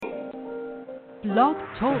Blog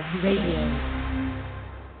Talk Radio.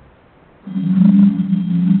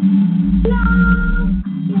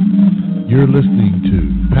 You're listening to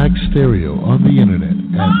Pack Stereo on the internet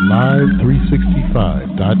at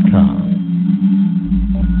live365.com.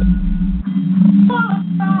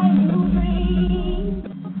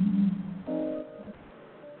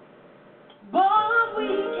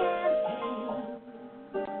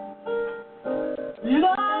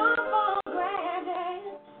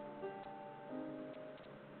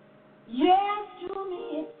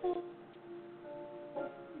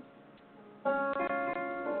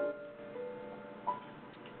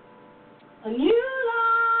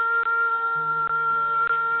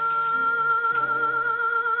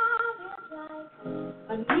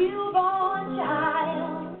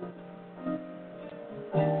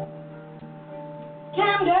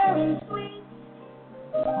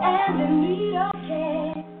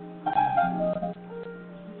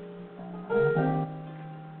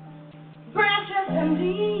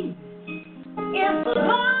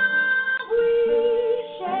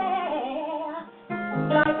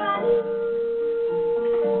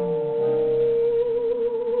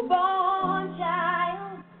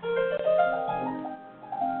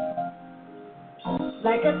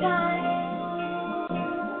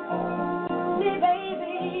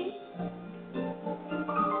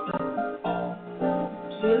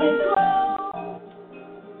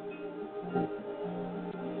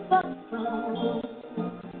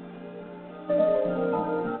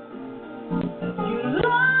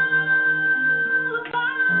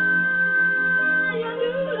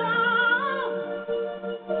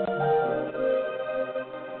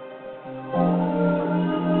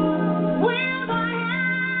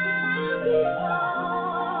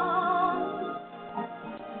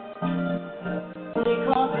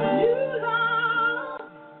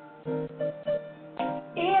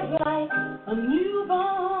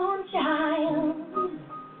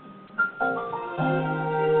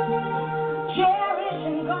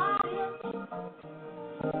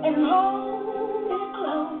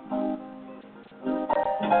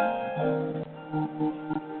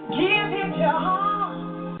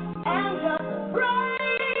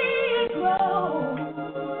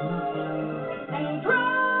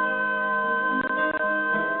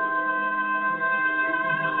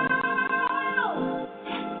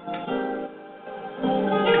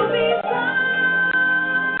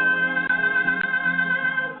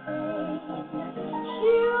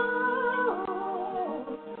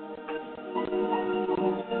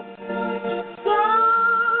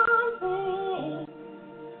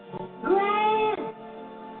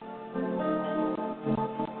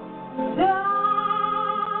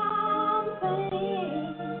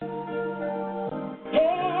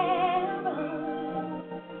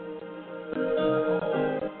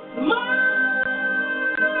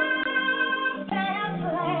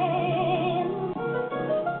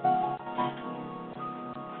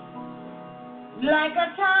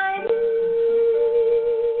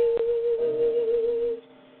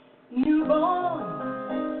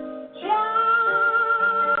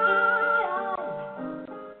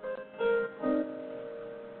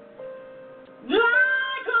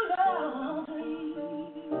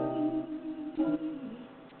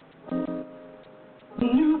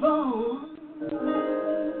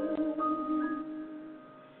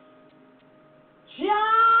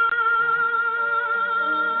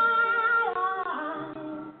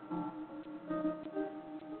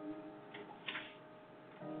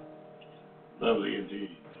 Lovely indeed.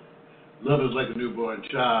 Love is like a newborn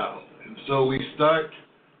child. And so we start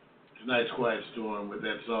tonight's Quiet Storm with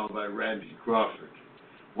that song by Randy Crawford.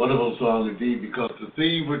 Wonderful song indeed, because the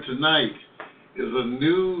theme for tonight is a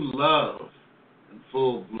new love in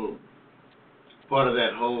full bloom. Part of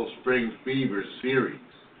that whole Spring Fever series.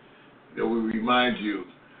 We remind you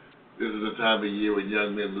this is a time of year when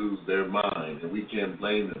young men lose their mind, and we can't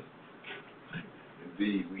blame them.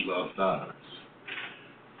 Indeed, we lost ours.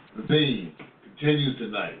 The theme continues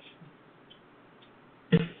tonight.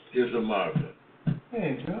 Here's a Marvin.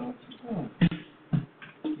 Hey, girl, what's going on?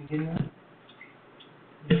 You getting up?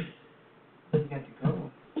 You got to go.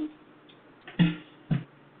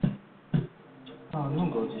 Oh,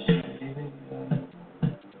 don't go just yet, baby.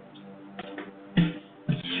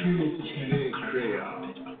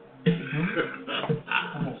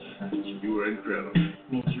 You were incredible.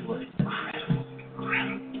 Means you were incredible.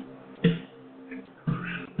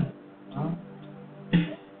 Huh?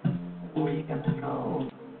 Where you got to go?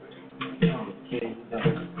 Okay, you got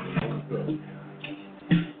to go.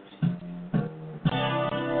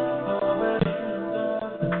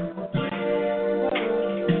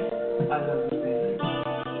 I love you, baby.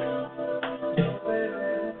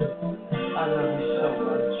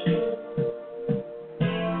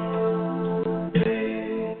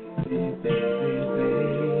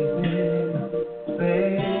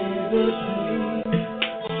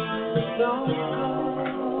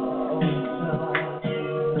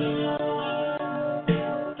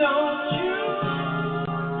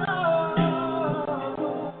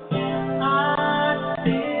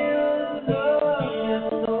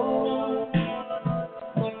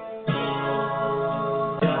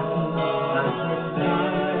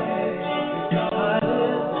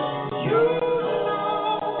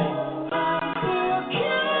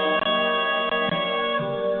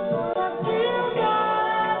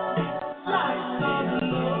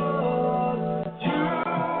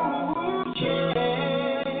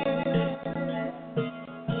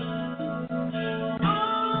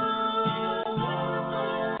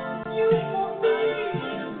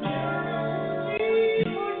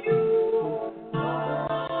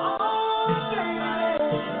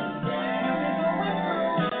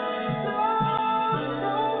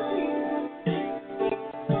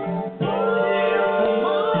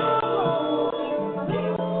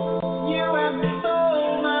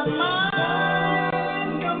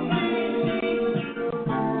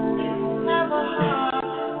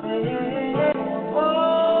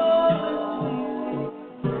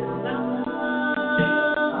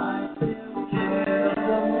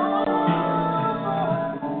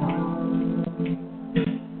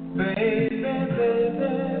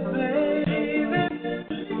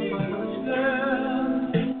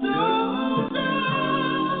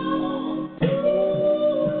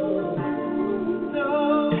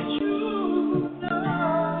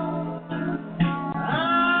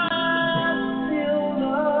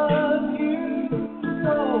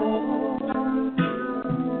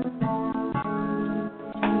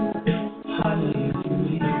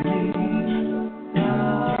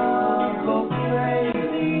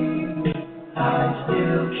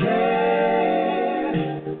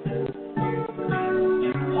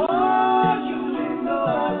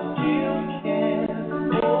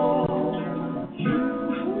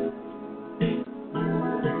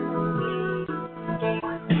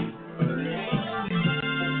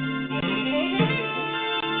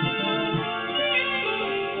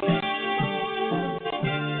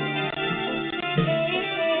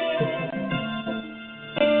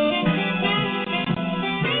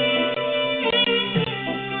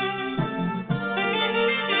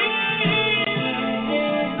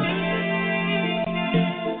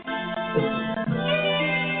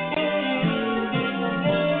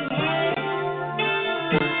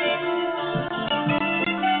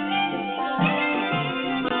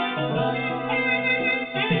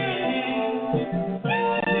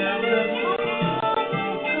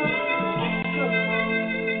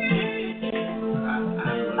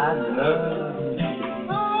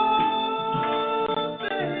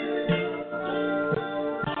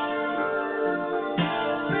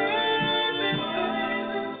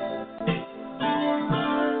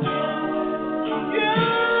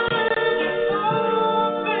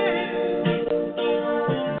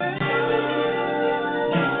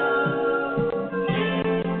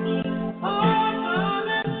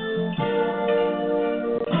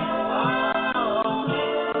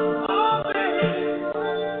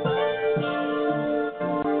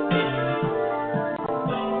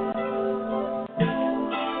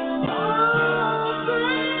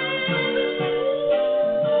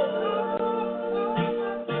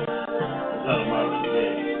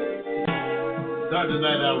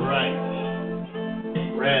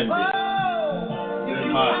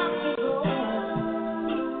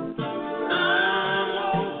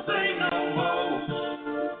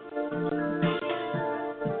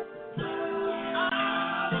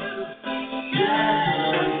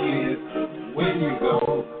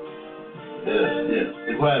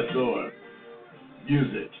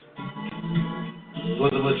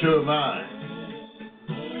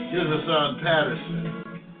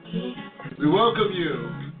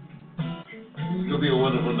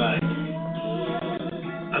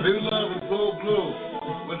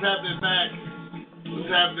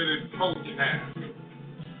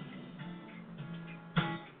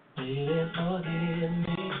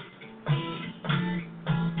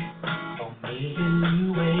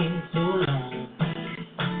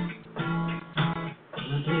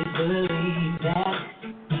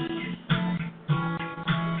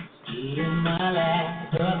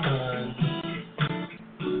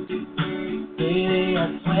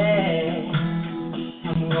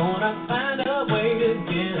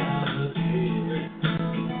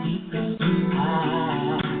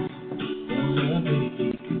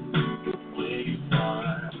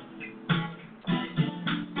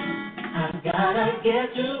 Gotta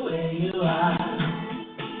get to where you are,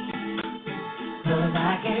 'cause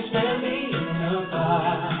I can't stand being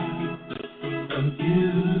apart from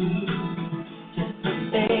you.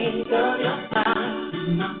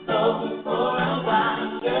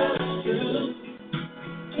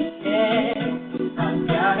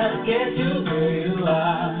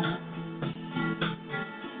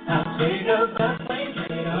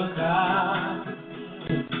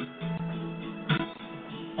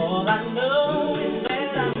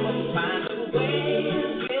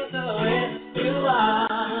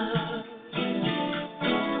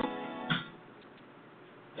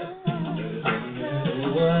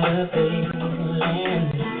 a feeling.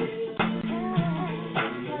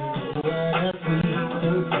 What a sweet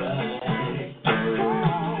surprise.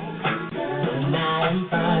 When I'm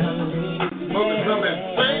finally Focus on that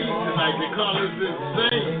sing tonight. They call this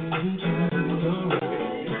insane.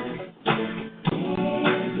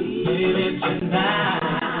 Baby, tonight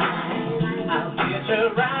I'll get you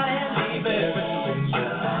right and leave everything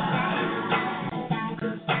dry.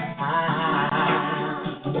 'Cause I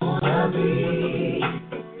wanna be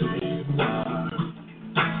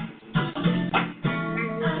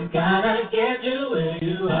I gotta get you where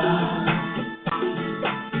you are.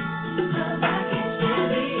 'Cause I can't stand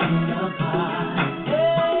being apart.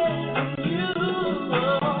 You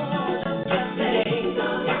just take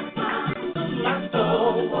on your mind, my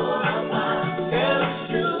soul for a while. Girl, it's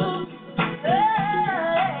true.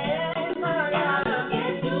 Hey, I gotta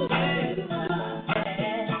get you where you are.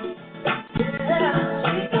 Yeah,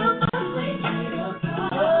 take on my sweet little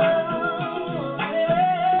car.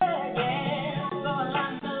 Yeah, all I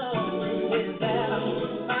know is that I'm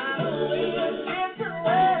finally get to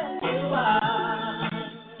where you are.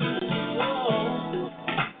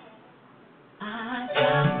 I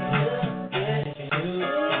gotta get you where you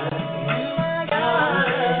are.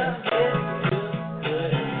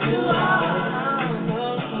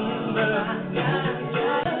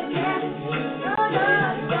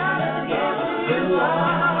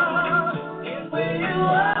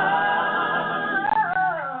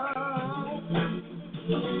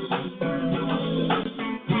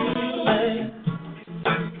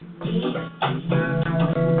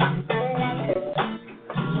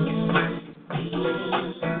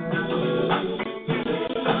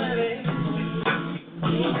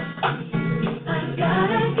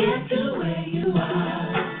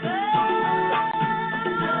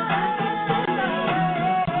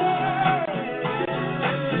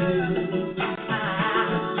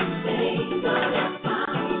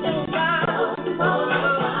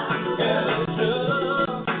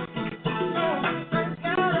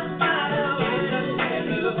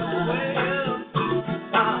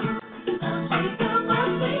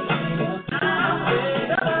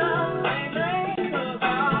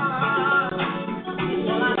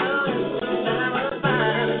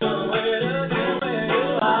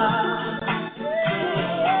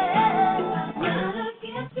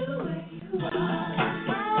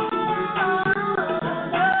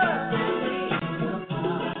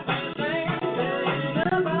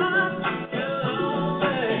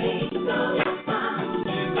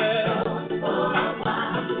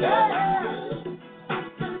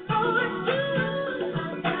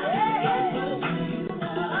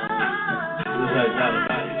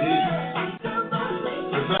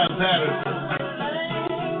 Hassan Patterson.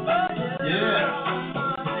 Yeah.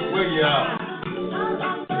 Where y'all?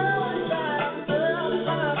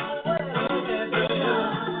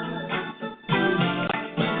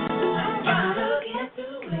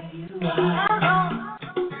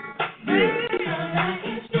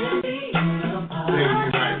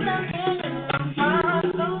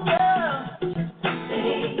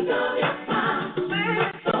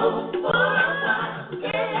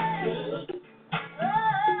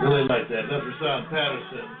 Really like that. That's Hassan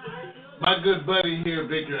Patterson. My good buddy here,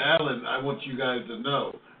 Victor Allen, I want you guys to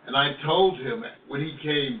know. And I told him when he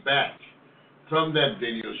came back from that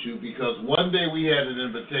video shoot, because one day we had an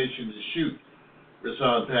invitation to shoot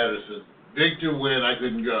Hassan Patterson. Victor went, I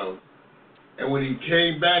couldn't go. And when he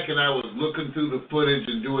came back and I was looking through the footage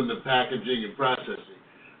and doing the packaging and processing,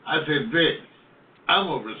 I said, Vic, I'm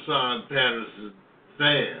a Hassan Patterson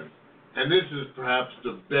fan, and this is perhaps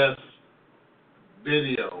the best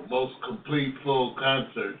video, most complete, full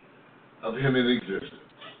concert of him in existence.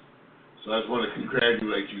 So I just want to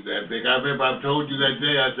congratulate you that, Vic. I remember I told you that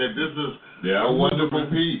day, I said, this is a wonderful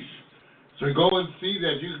piece. So go and see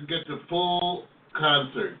that. You can get the full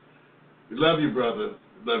concert. We love you, brother.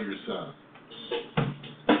 We love your son.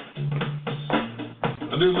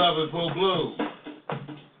 A new love in full bloom.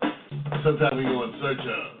 Sometimes we go in search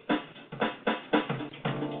of.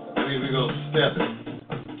 I mean, we go step it.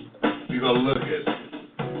 We go look at it.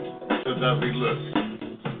 Sometimes we look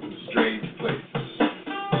in strange places.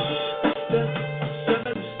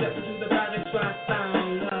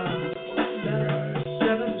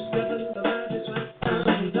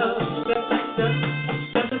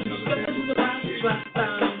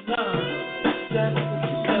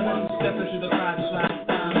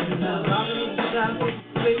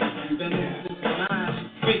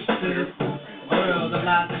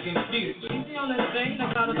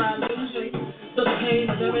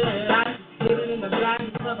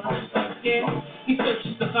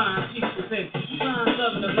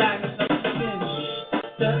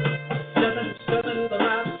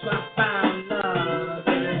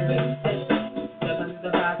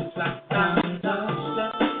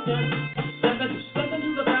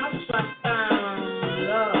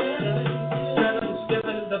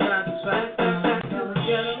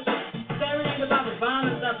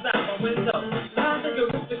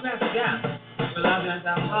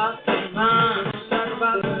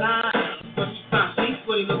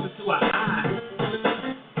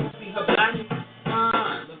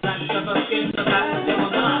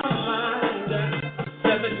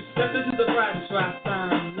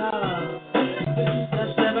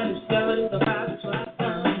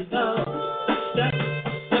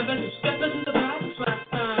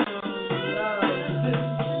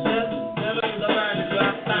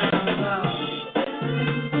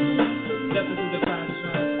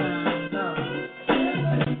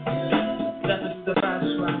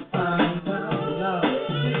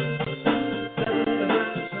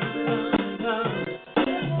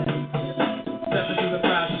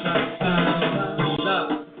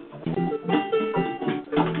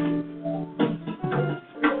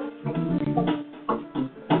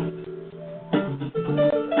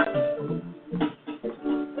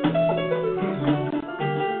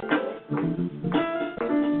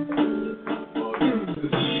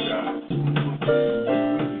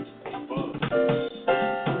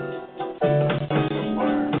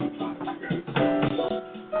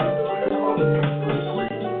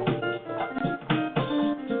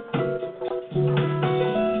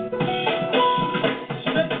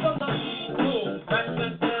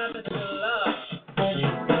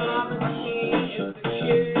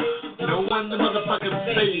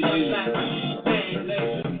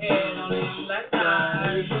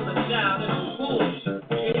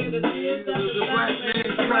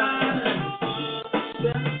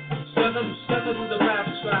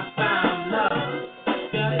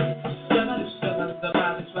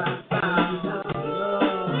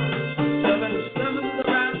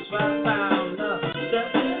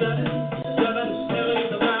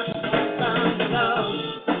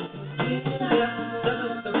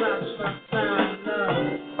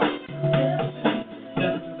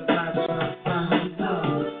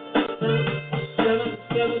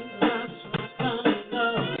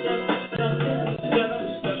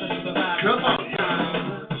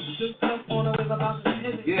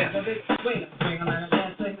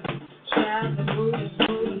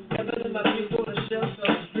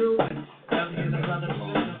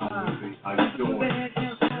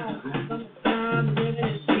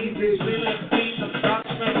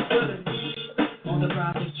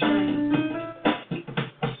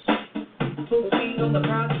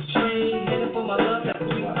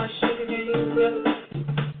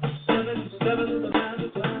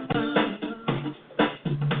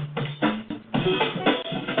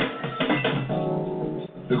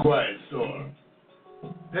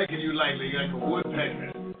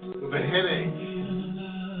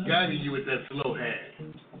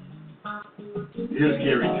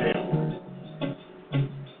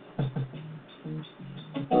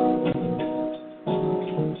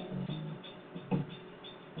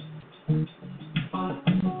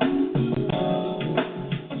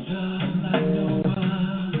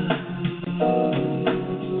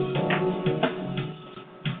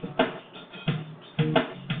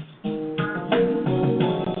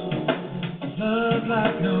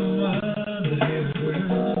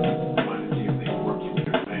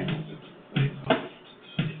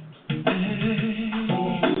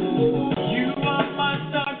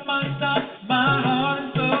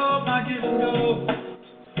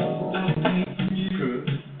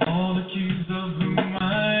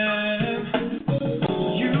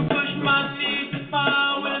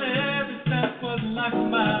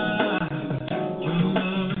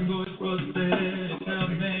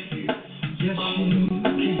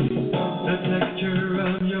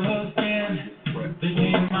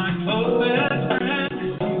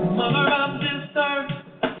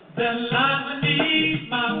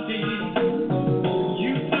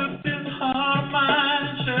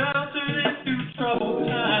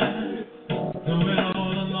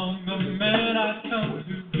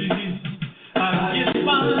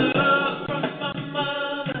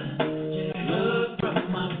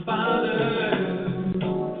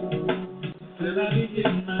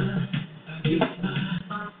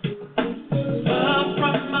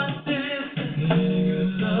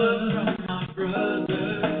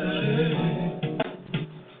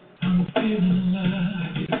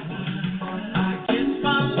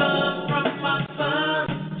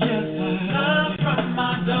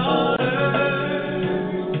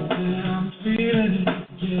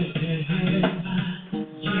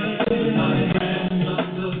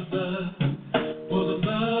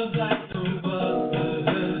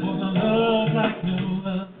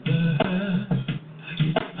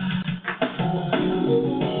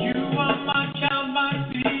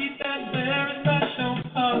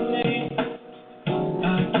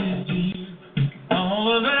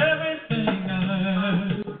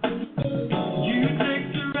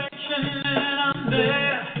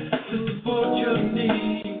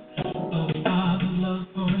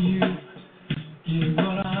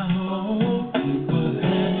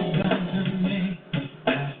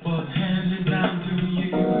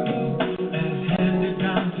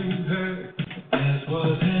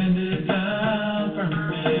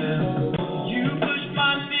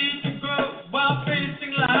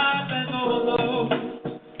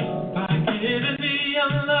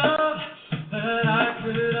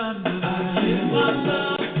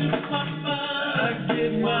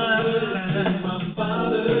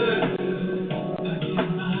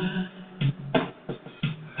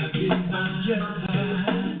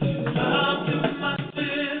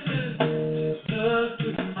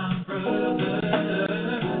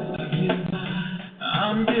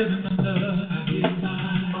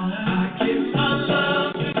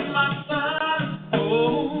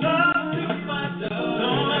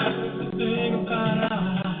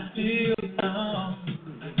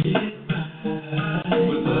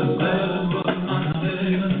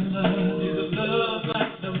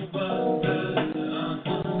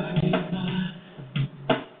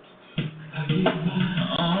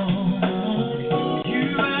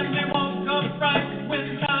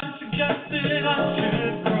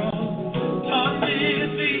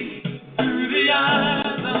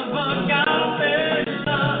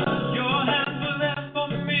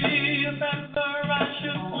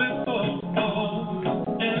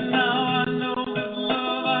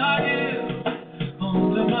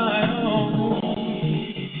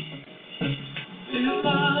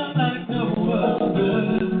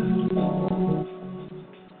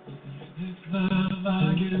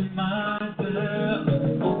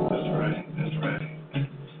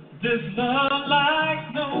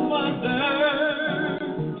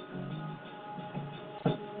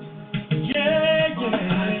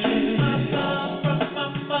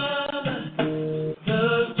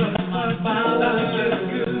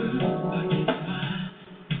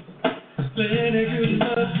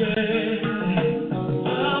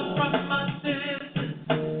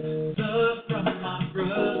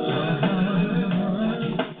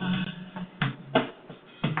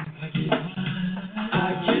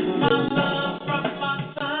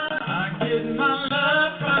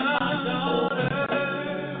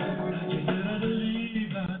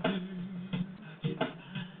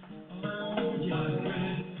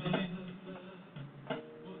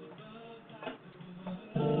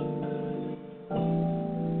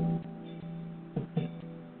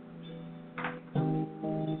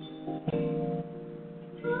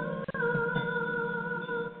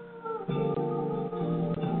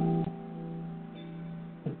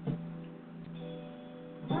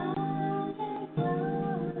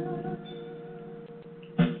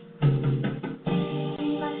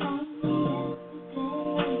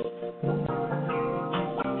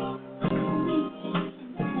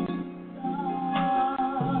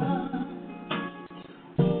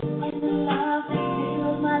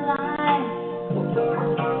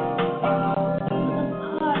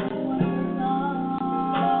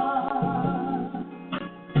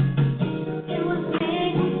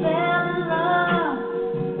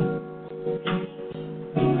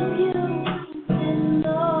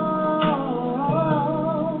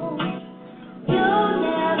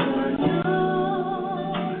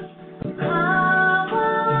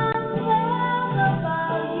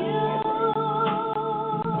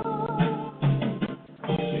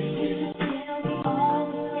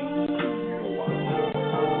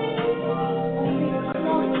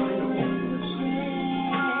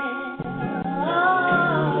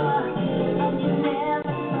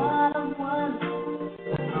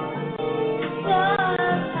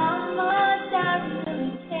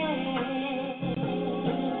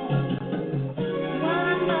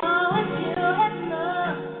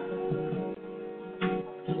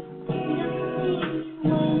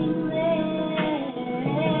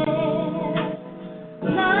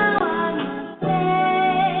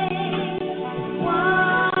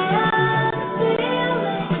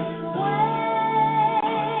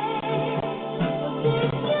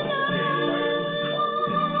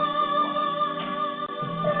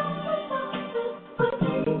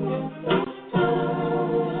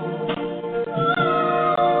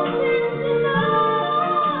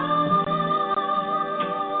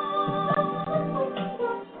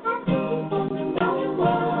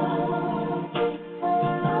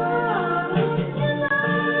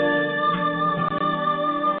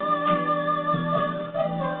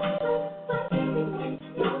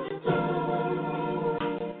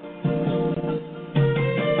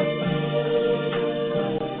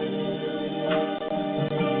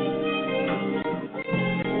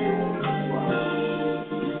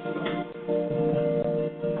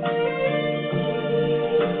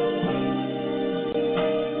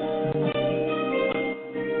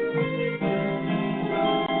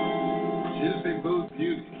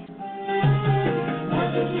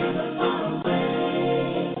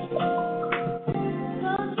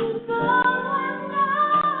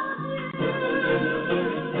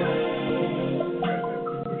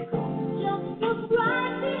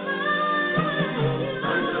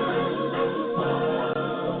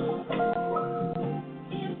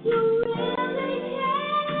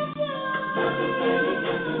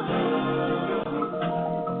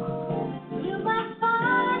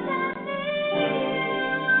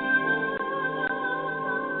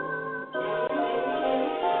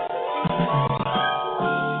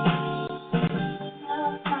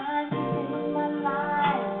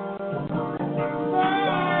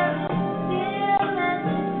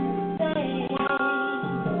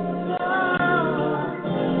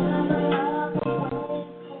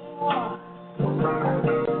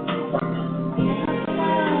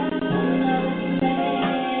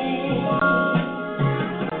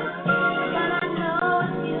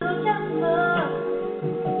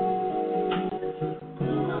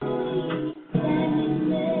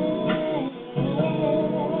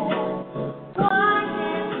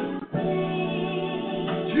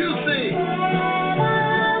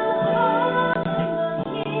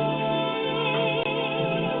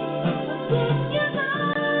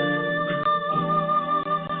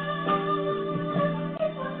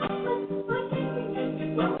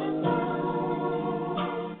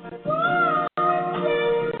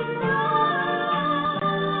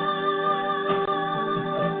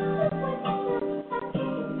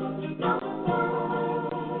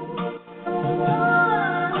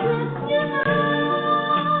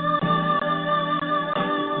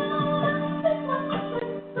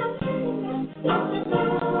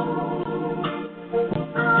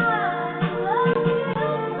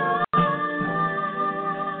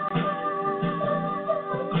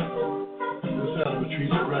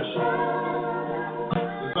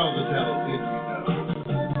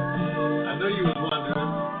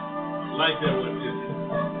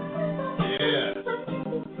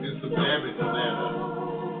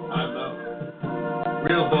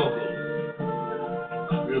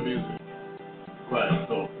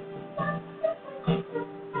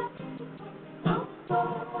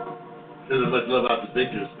 sending much love out to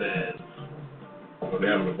Victor's fans. Oh,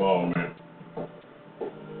 they're having the ball, man.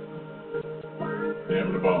 They're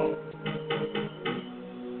having the ball.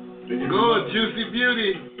 Go, Juicy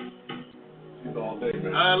Beauty. She's all day,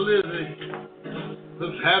 man. Hi, Lizzie.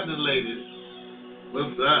 What's happening, ladies?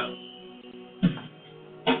 What's up?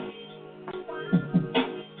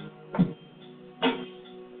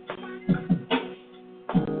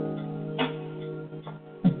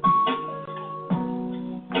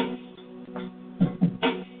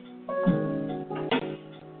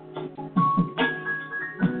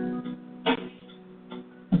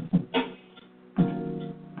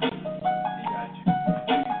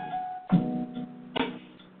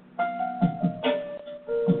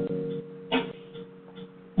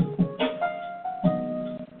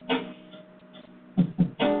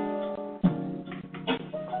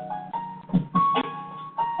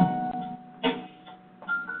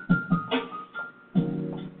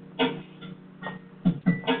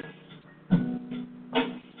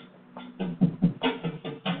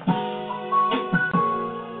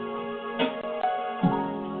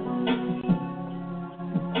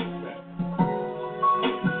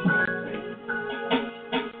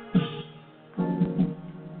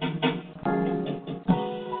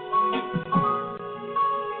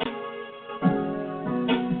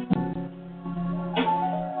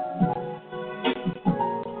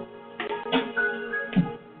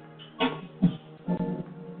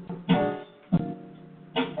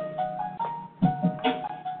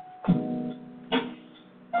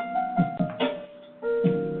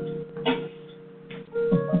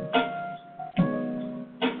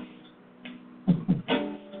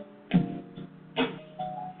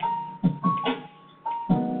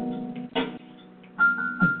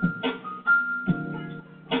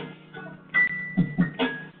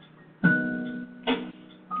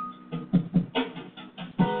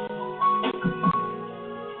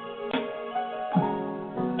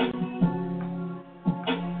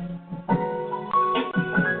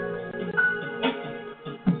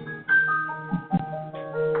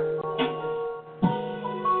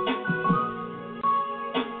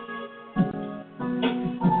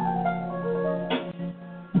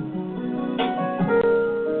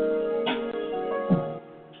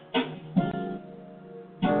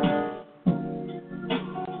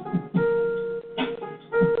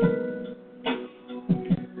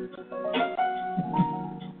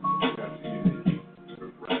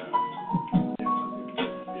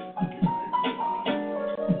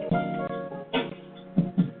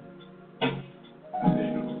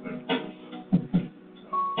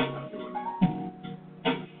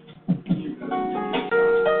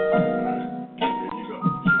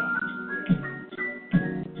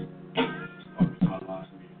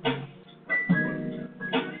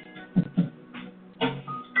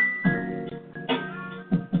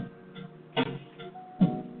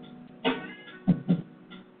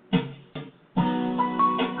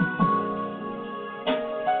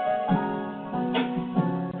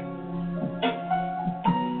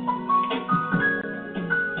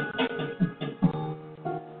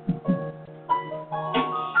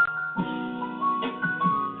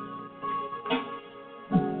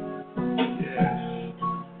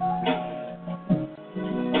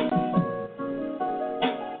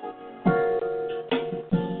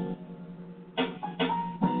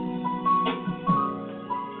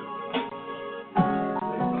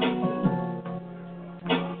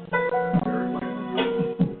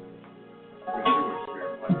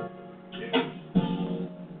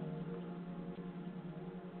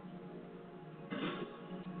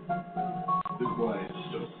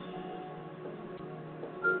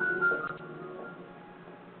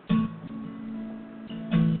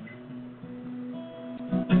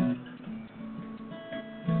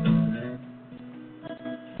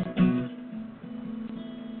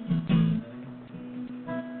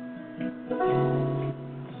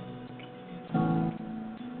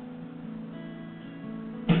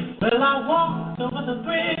 Well, I walked over the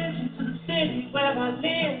bridge into the city where I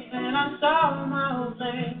live, and I saw my old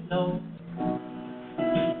landlord.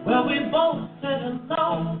 Well, we both said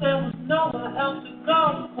hello, there was nowhere else to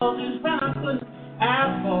go, 'cause his rent I couldn't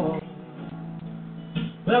afford.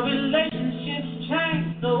 Well, relationships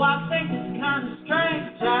change, so I think it's kind of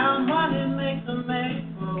strange how money makes a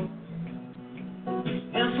man grow.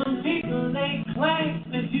 And some people, they claim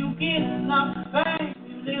if you get enough fame,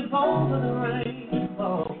 you live over the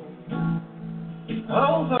rainbow.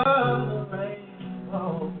 Over the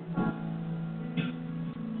rainbow.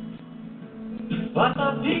 But the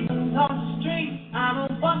people on the street, I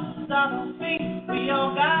don't want to stop our feet. We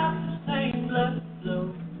all got the same blood flow.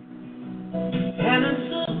 And in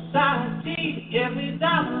society,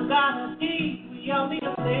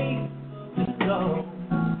 low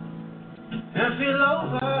and feel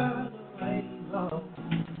over the rainbow.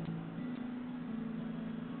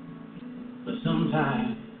 But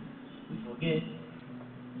sometimes we forget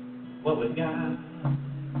what we got,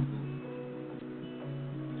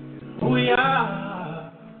 who we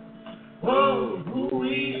are, oh, who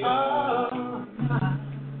we are now.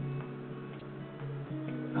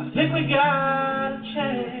 I think we got a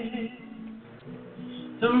chance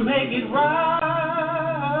to make it right.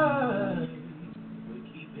 We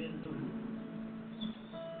keep it loose,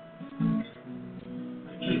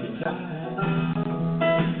 keep it tight,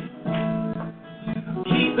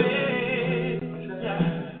 keep it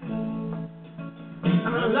tight.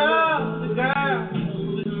 I'm in love with the girl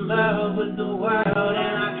who's in love with the world,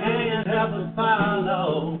 and I can't help but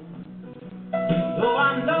follow. Though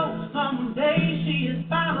I know someday she is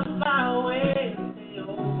bound to fly away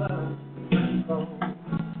over the rainbow.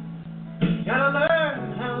 Gotta learn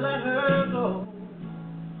how to let her go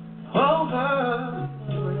over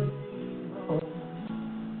the rainbow.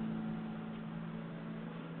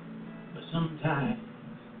 But sometimes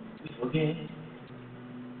we forget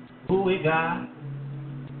who we got,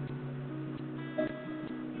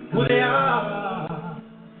 who they are,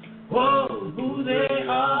 oh, who they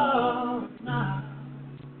are now.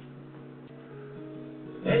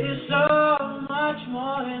 There is so much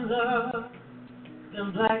more in love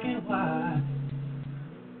than black and white.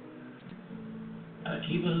 Gotta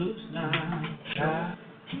keep it loose now, child.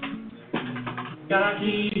 Gotta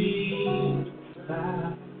keep it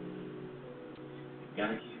tight.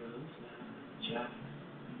 Gotta keep it loose now, child.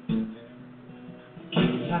 Keep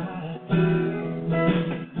it tight.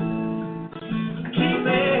 Keep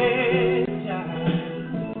it tight.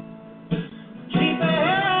 Keep it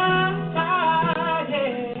tight,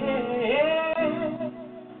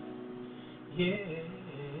 yeah.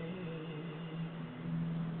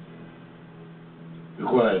 The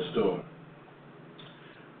Quiet Storm.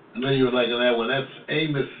 I know you were liking that one. That's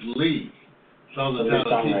Hemsley. Song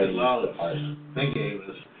entitled Keep It Loose. Thank you,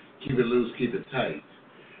 Amos. Keep it loose, keep it tight.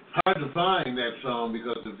 It's hard to find that song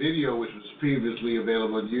because the video, which was previously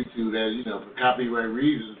available on YouTube, has, for copyright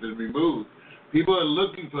reasons, been removed. People are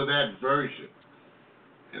looking for that version.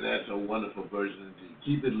 And that's a wonderful version indeed.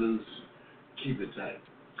 Keep it loose, keep it tight.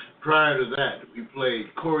 Prior to that, we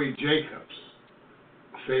played Corey Jacobs,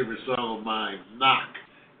 a favorite song of mine, Knock,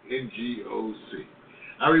 N-G-O-C.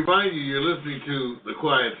 I remind you, you're listening to The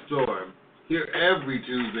Quiet Storm here every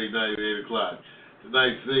Tuesday night at 8 o'clock.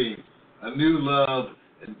 Tonight's theme, A New Love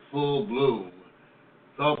in Full Bloom.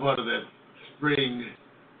 It's all part of that spring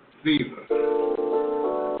fever.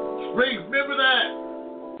 Spring, remember that?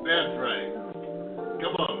 That's right.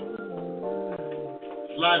 Come on.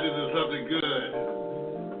 Slide into something good.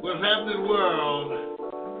 What's happening, world?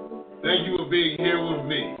 Thank you for being here with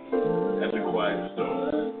me at The Quiet Storm.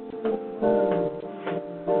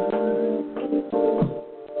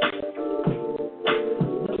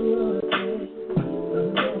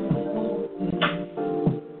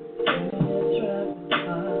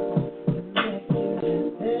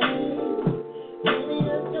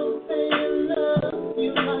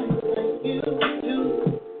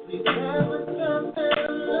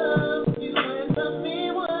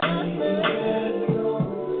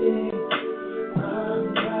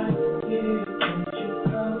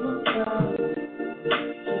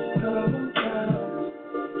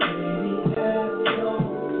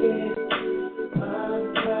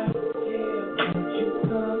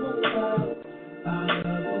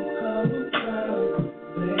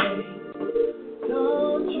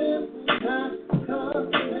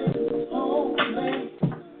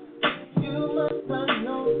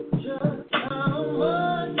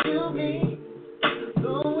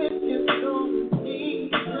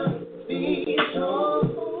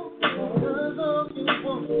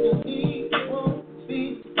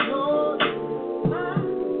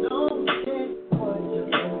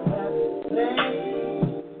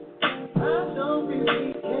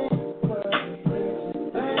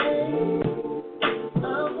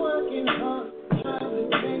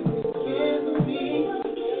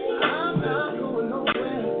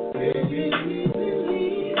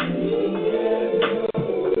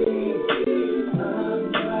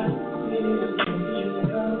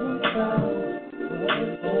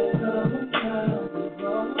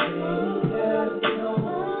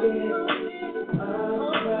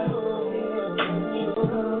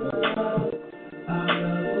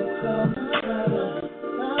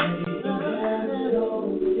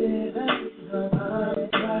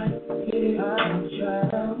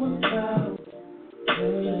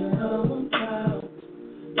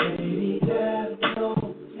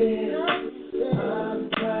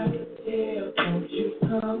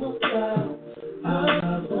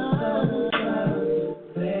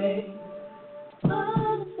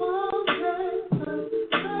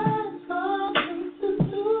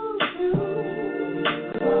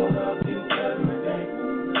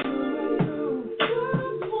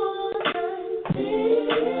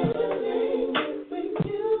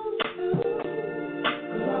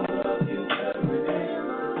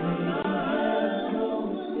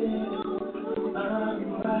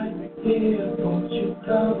 here, won't you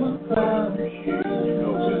come around?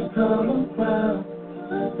 Just come around.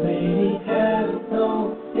 Lady, have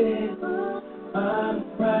no fear. I'm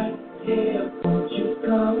right here, won't you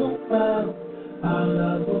come around? Our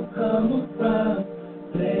love will come around,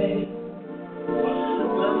 babe. The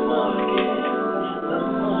more I get, the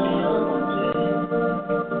more you want it.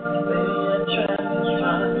 Baby, I try to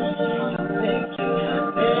find to make you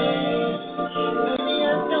happy. Baby,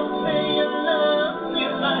 I don't say I love you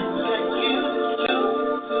like I used to.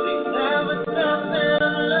 They never tell me I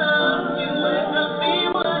love you when I mean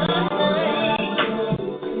what I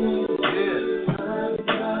say.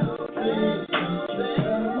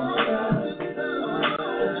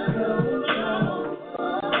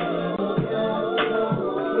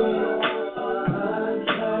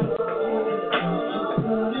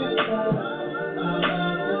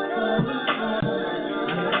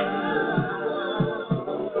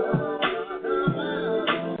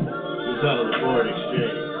 It's out of the Ford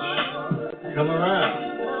Exchange. Come around.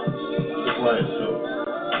 The quiet soul.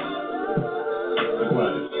 The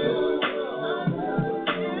quiet soul.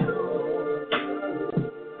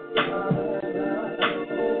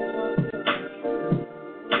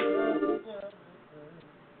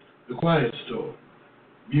 The Quiet Store.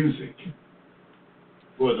 Music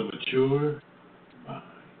for the mature mind.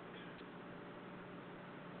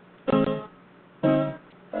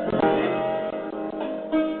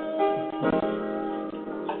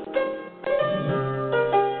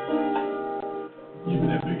 Giving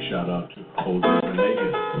that big shout out to Jose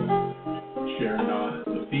Renee, sharing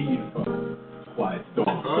the feed for Quiet Storm.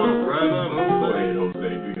 Oh, right on, Go Jose. ahead, Jose,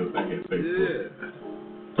 do your thing at Facebook. Yeah.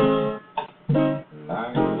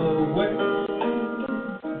 Like the way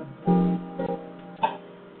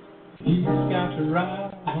he's got to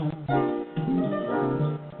ride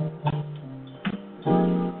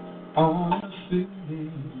on the city,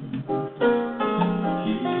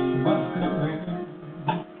 he must come in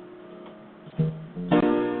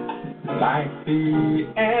like the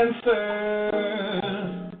answer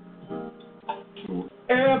to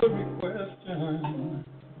every question.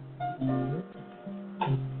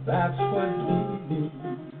 That's what he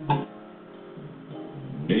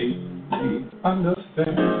made me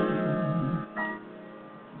understand.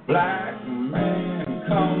 Black man,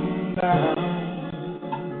 come down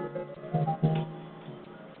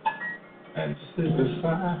and sit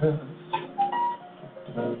beside us.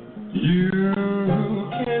 You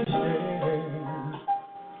can share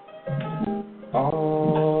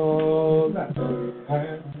all that we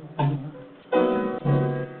have.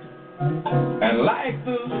 And like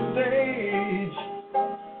the stage,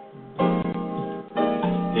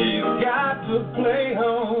 he's got to play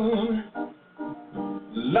on.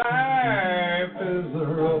 Life is a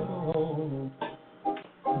road,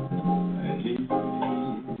 and he's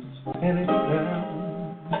headed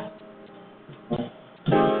down.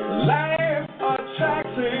 Life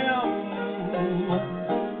attracts him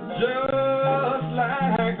just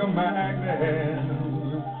like a magnet.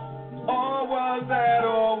 Or was that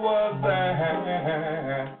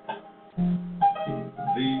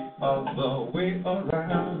the other way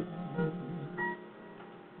around?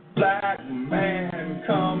 Black man,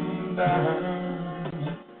 come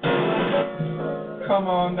down. Come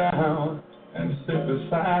on down and sit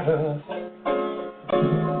beside us.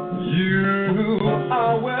 You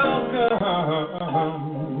are welcome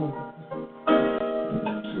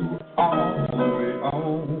to all we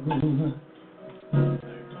own.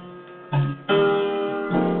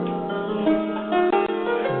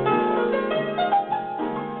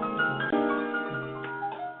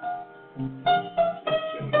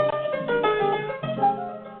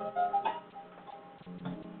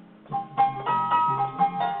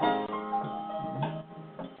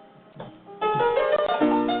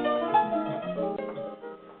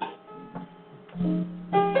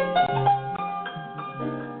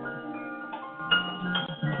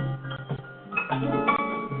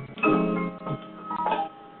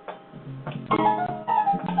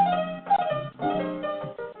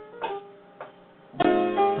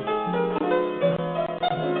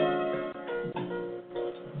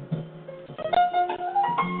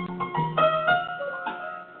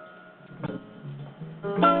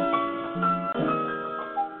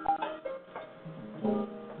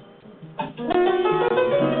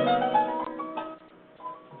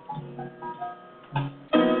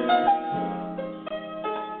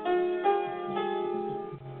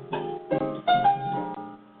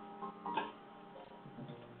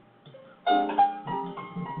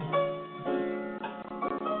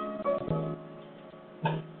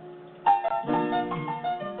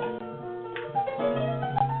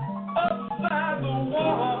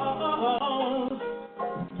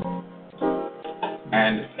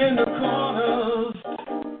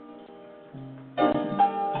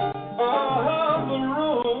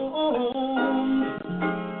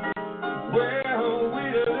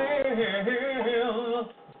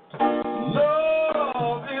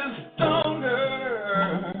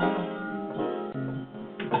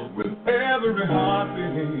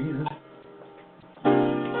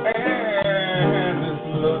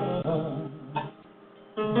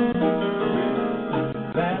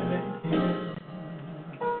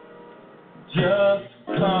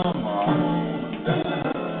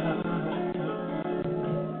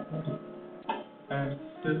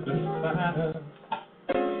 beside her.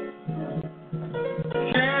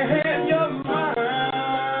 Can your mind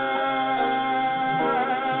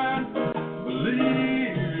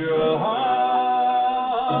believe your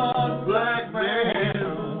heart, black man?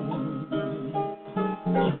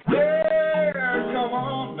 Yeah, come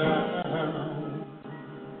on down.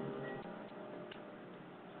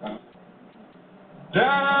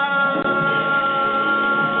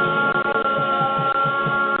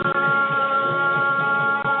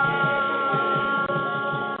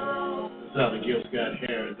 Southern Gil Scott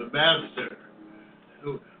Heron, the master,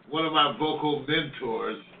 one of my vocal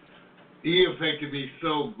mentors. He affected me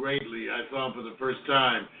so greatly. I saw him for the first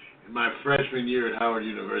time in my freshman year at Howard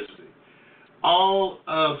University. All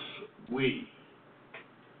Us We.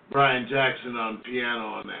 Brian Jackson on piano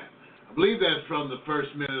on that. I believe that's from the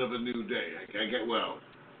first minute of A New Day.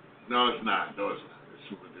 No, it's not. It's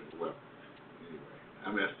super duper well. Anyway,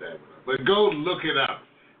 I messed that one up. But go look it up.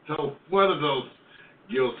 So one of those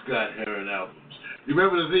Gil Scott Heron albums. You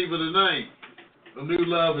remember the theme of the night? A new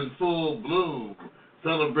love in full bloom,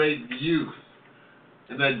 celebrating youth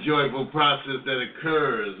and that joyful process that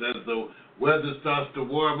occurs as the weather starts to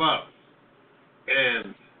warm up.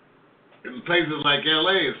 And in places like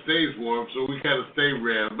LA, it stays warm, so we kind of stay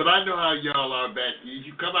red. But I know how y'all are back east.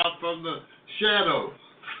 You come out from the shadows.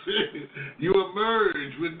 You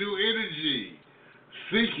emerge with new energy,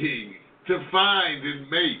 seeking to find and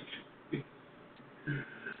mate.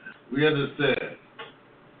 We understand.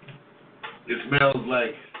 It smells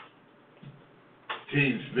like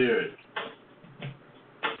teen spirit.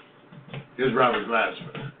 Here's Robert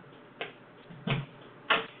Glasper.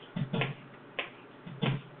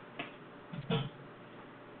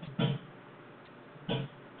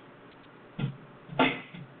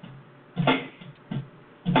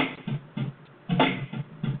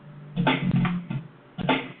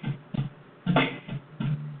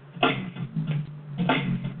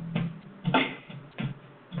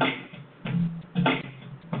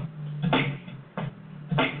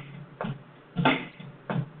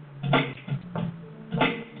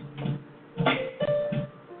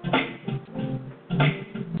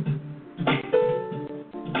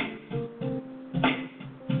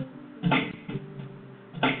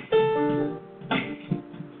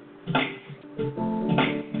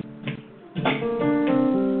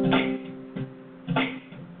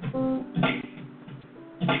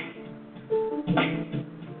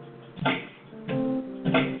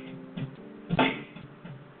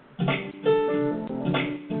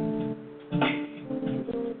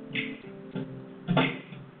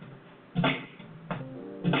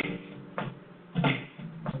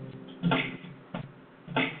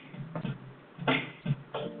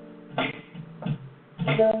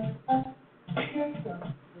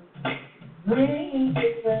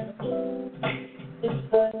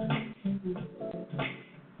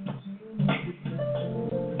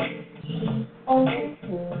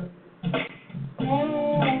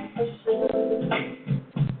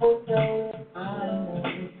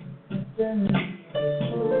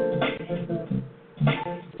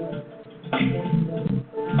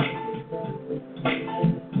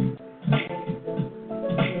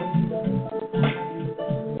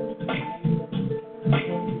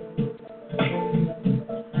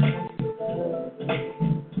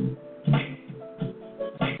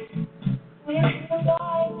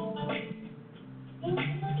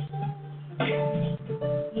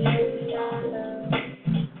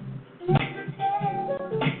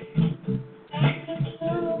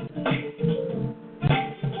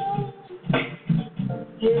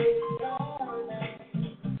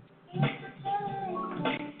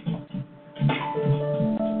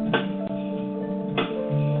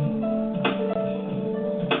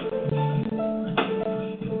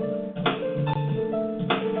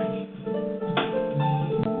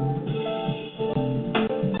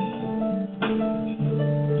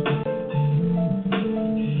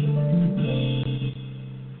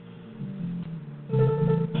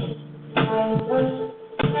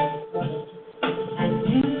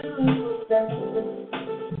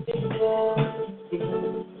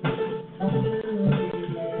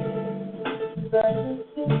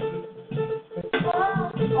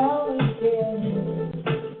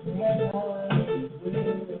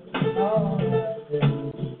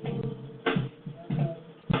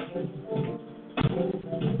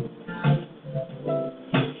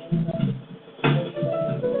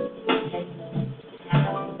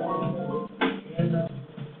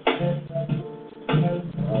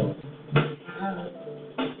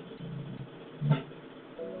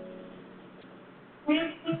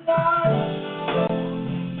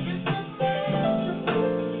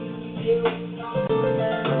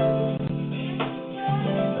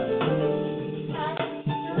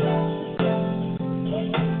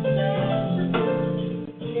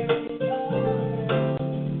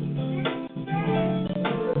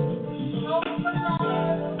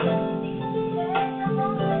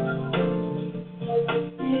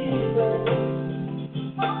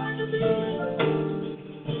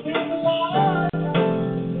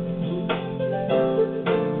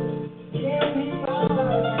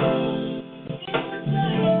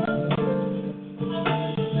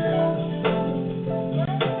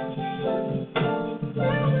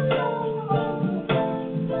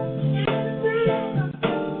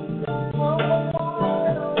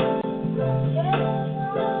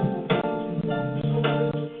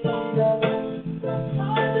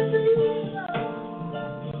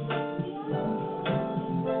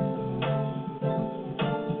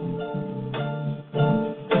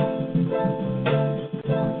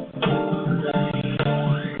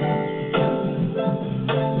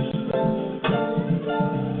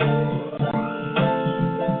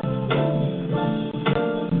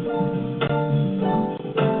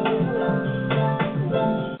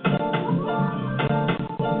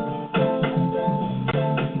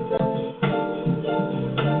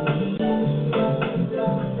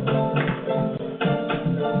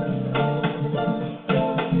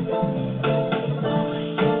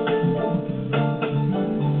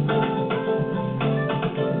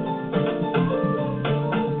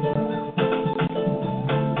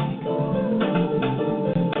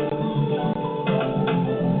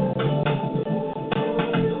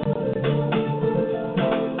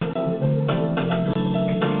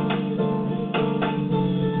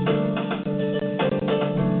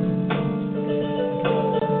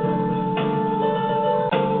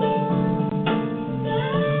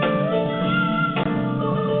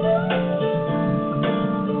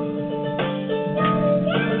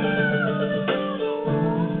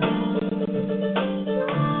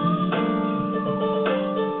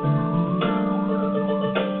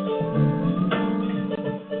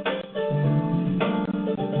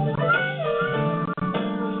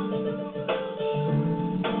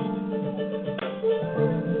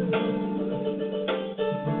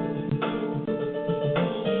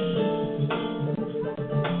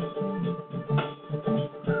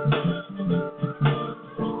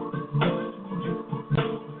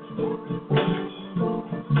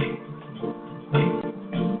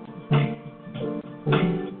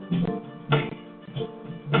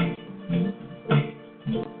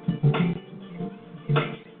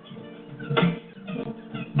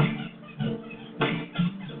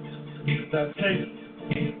 That's Kate.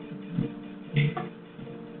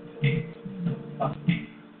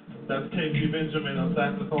 That's Casey Benjamin on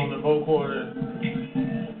saxophone and vocoder.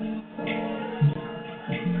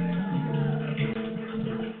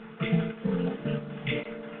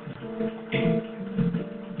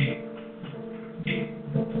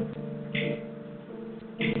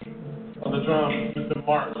 On the drums, Mr.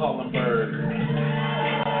 Mark Hollenberg.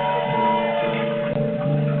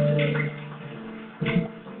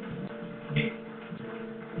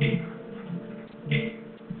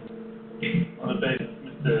 On the bass,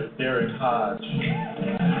 Mr. Derek Hodge.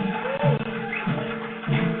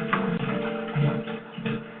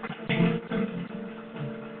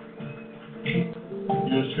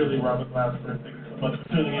 Yours truly, Robert Glasper. Thank you so much for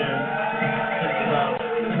tuning in. Check us out.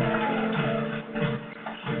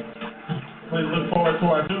 Please look forward to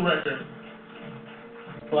our new record,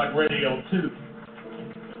 Black Radio 2,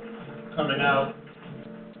 coming out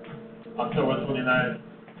October 29th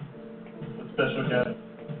with special guests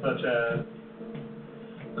such as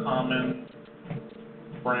Common,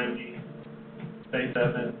 Brandy, Faith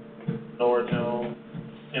Evans, Nora Jones,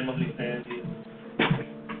 Emily Sandy,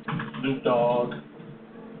 Snoop Dogg,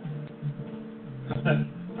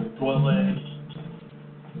 Dwelle,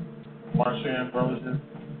 Marsha Ambrosius,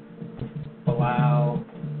 Bilal,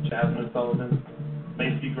 Jasmine Sullivan,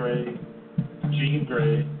 Macy Gray, Jean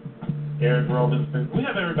Gray, Eric Robinson. We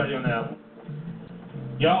have everybody on the album.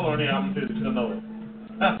 Y'all are on the album too, so know it.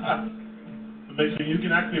 So make sure you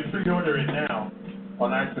can actually pre-order it now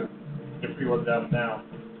on iTunes. You can pre-order the album now.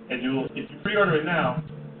 And if you pre-order it now,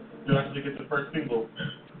 you'll actually get the first single,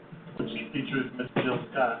 which features Miss Jill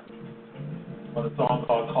Scott on a song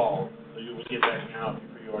called Call. So you will get that now if you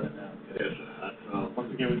pre-order now. Yes,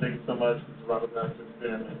 Once again, we thank you so much. This is Robert Glasper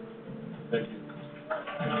Experiment. Thank you.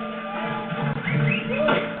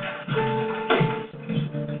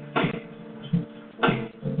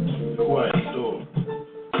 The Quiet Storm.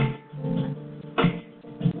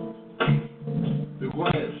 The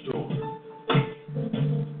Quiet Storm.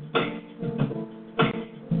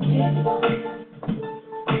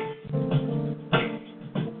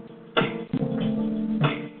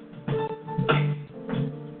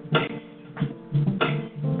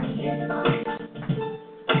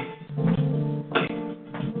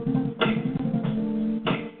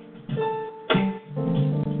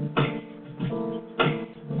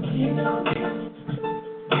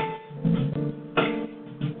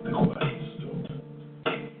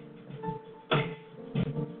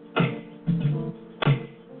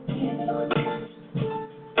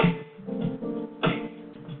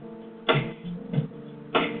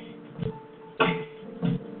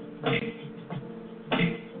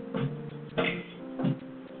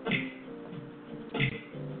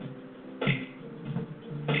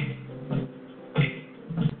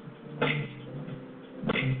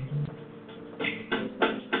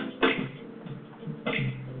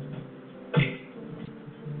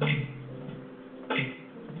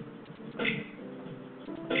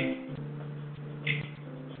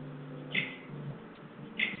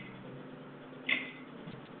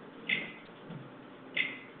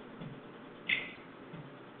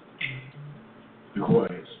 The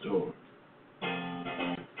Quiet Storm.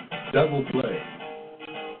 Double play.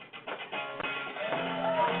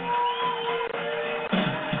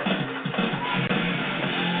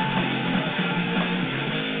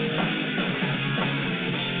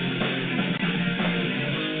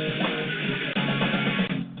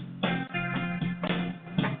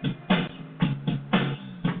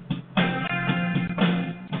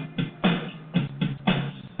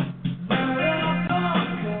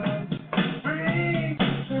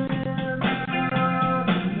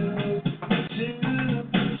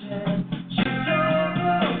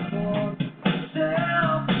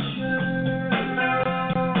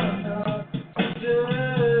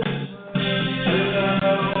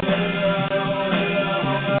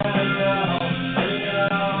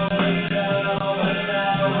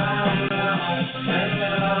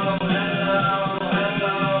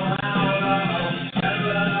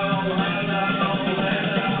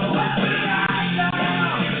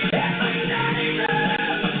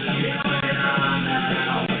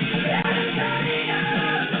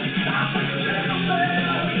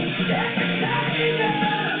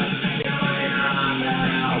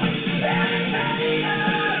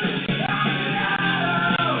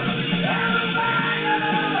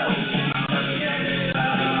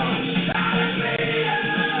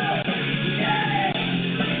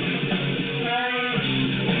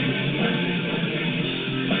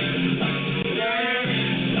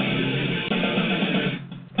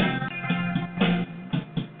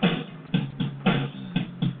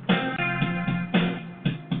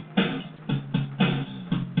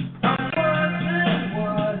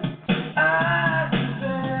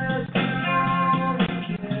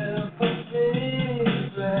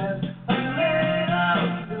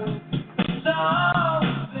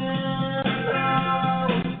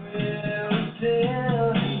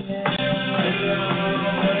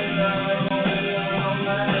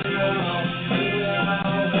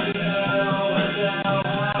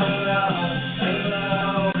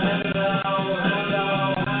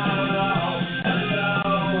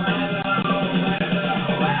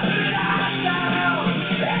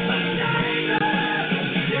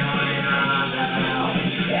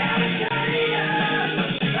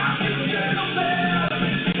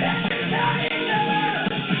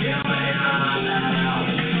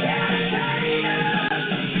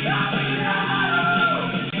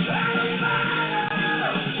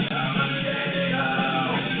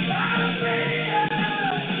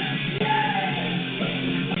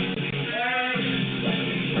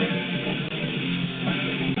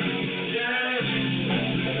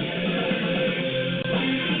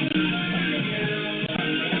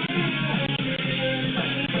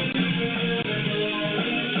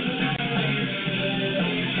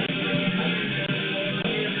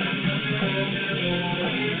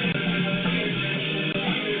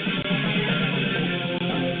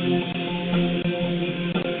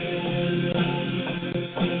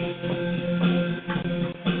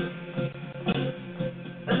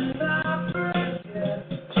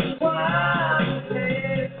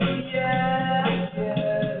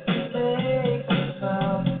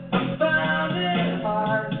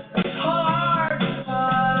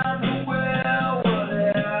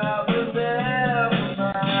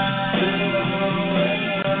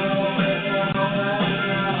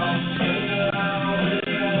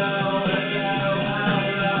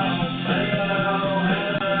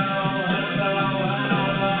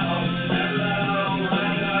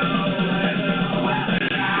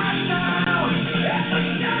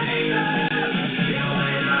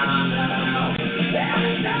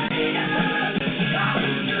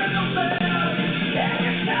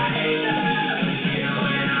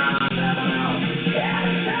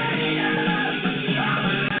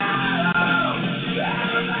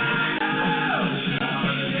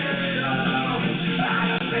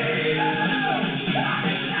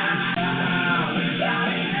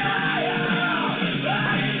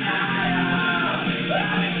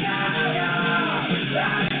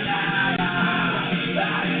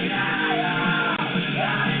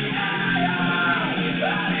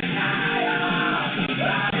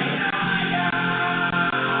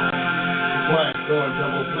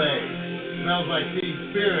 double play. Smells like Teen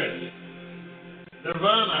Spirit.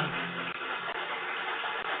 Nirvana.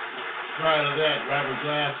 Prior to that, Robert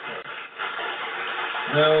Glasper.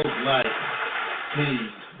 Smells like Teen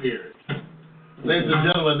Spirit. Ladies and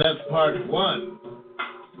gentlemen, that's part one.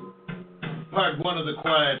 Part one of The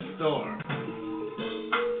Quiet Storm.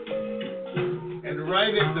 And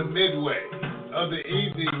right in the midway of the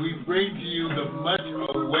evening, we bring to you the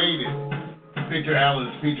much-awaited Victor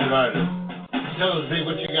Allen's featured artist. Tell us, Vic,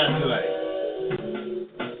 what you got tonight?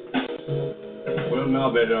 Well,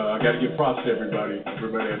 now that I got to give props to everybody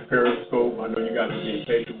at Periscope. I know you guys are being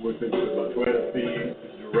patient with it with my Twitter feed,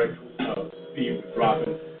 direct feed was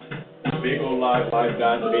dropping. Big O Live,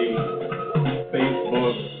 Live.me,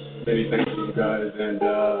 Facebook. Many thanks to you guys, and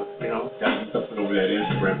got something over that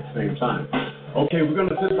Instagram at the same time. Okay, we're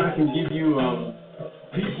gonna sit back and give you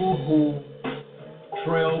people who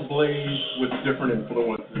trailblaze with different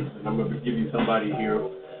influences, and I'm gonna give you somebody here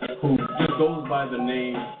who just goes by the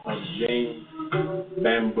name of James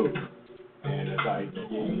Bamboo. And as I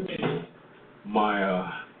give you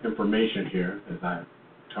my information here, as I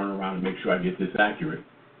turn around and make sure I get this accurate,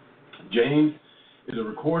 James is a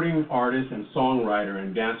recording artist and songwriter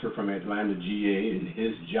and dancer from Atlanta, GA, and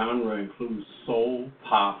his genre includes soul,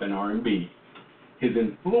 pop, and R&B. His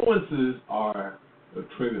influences are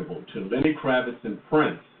attributable to Lenny Kravitz and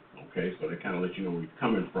Prince. Okay, so they kind of let you know where he's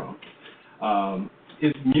coming from.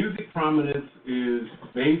 His music prominence is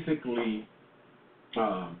basically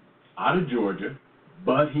out of Georgia,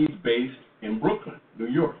 but he's based in Brooklyn, New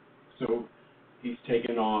York. So he's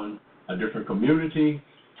taken on a different community,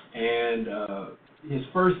 and his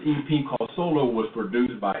first EP called Solo was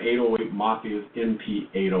produced by 808 Mafia's MP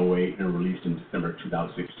 808 and released in December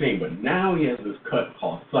 2016. But now he has this cut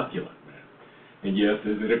called Succulent, man. And yes,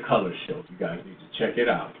 this is a color show. You guys need to check it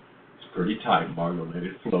out. It's pretty tight. Mario, let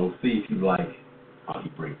it flow. See if you like how he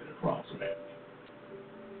brings it across, man.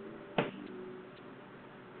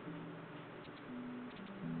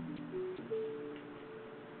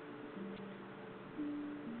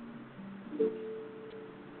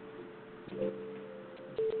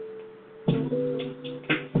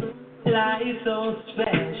 Life so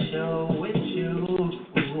special with you.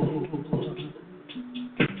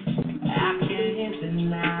 I can't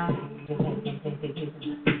deny it.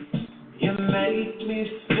 You make me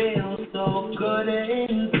feel so good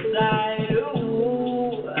inside.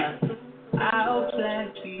 Ooh, I'll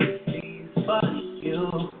plant these seeds for you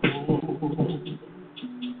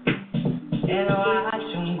and watch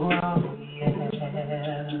them grow. Yeah,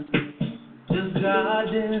 the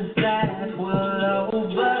gardens that will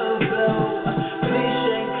overflow.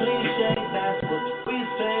 Cliche, that's what we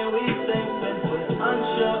say when we're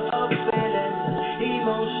unsure of feelings and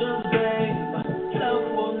emotions, babe. Love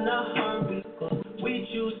will not harm because we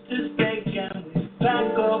choose to stay, and we back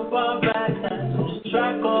up our back and lose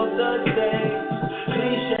track of the days.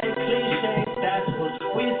 Cliche, that's what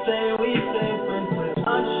we say when we're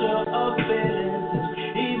unsure of feelings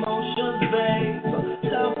and emotions, babe.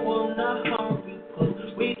 Love will not harm because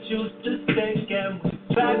we choose to stay, and we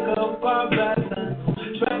back up our back and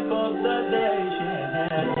lose track of the days. Yeah.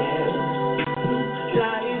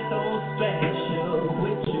 Life so special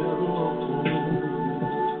with you.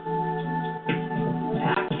 I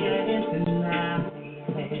can't deny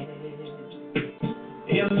it.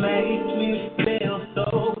 You make me feel so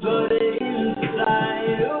good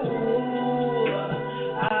inside. Ooh,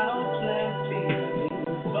 I'll plant these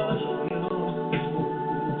things for you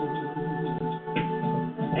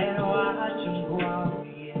and watch them grow.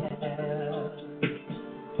 Yeah,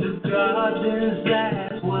 the gardens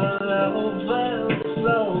that will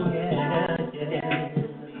overflow. Yeah.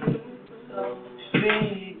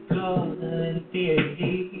 Fickle and deep,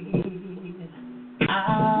 I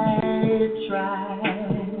try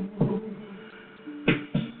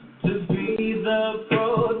to be the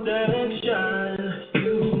protection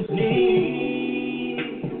you need.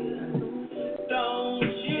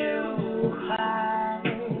 Don't you hide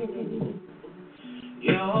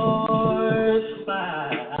your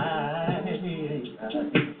spine.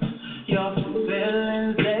 Your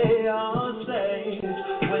feelings, they are safe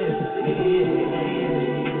with me.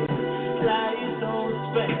 Life so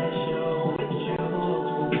special with you.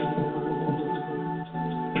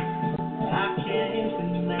 I can't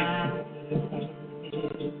deny it.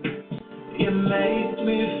 You make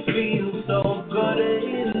me feel so good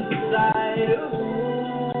inside. Ooh,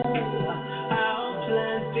 I'll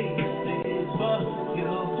plant these seeds for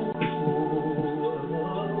you.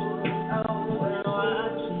 Oh, and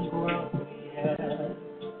watch them grow, yeah.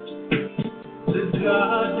 The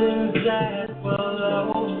gardens that will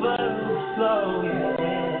overflow, yeah.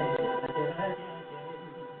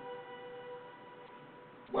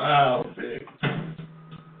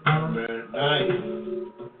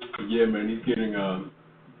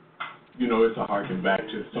 know, it's a harken back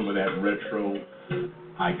to some of that retro,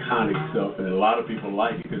 iconic stuff, and a lot of people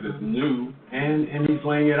like it because it's new, and he's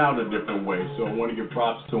laying it out a different way. So I want to give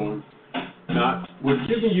props to him. Now, we're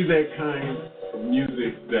giving you that kind of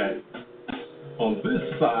music that on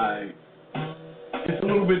this side, it's a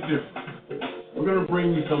little bit different. We're going to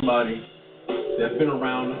bring you somebody that's been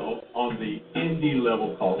around on the indie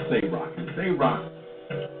level called Say Rock. And Say Rock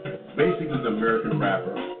basically is an American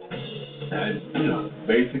rapper. And, you know,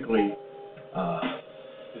 basically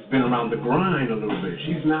has been around the grind a little bit.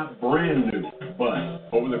 She's not brand new, but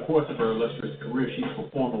over the course of her illustrious career, she's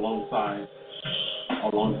performed alongside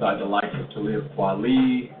the likes of Talib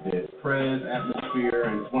Kweli, Dead Prez, Atmosphere,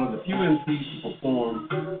 and is one of the few MCs to perform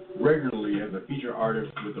regularly as a feature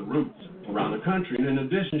artist with the Roots around the country. And in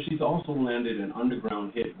addition, she's also landed an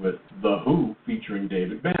underground hit with The Who featuring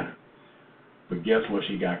David Banner. But guess what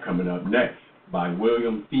she got coming up next? By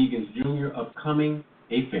William Fegans Jr. Upcoming,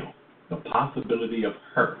 a film, The Possibility of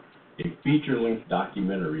Her, a feature-length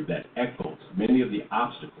documentary that echoes many of the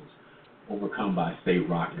obstacles overcome by Say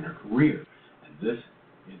Rock in her career. And this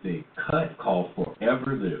is a cut called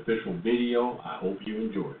Forever, the official video. I hope you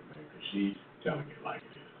enjoy it, man, because she's telling it like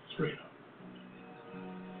it is, straight up.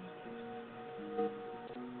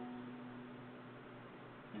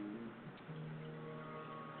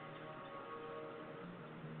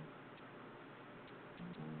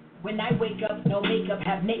 When I wake up, no makeup,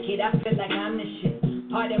 half naked, I feel like I'm the shit.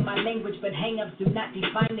 Pardon my language, but hang-ups do not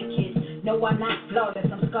define the kid. No, I'm not flawless,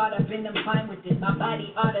 I'm scarred up and I'm fine with it. My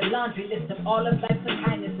body are the laundry list of all of life's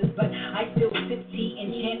kindnesses, but I still sip tea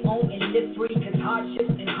and chant on and live free, cause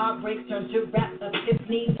hardships and heartbreaks turn to rap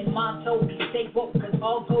epiphanies. And mom told me, stay woke, cause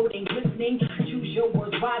all gold ain't glistening. Choose your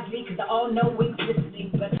words wisely, cause I all know it's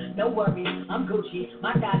listening. But no worries, I'm Gucci,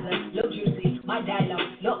 my dollar, little juicy, my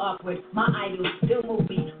dialogue, little awkward, my idol, still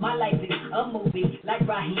movie. My life is a movie, like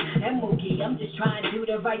Raheem and Mookie. I'm just trying to do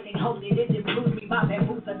the right thing, hope it improves me. My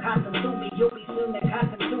bamboos are custom to me, you'll be soon to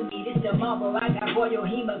custom to me. This tomorrow, I got royal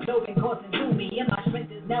hemoglobin coursing through me. And my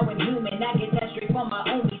strength is now inhuman, I get that straight from my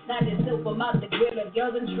own. Signed and silver, mouth the grill of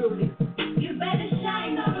yours and truly. You better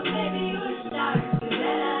shine on the baby, you're a star. You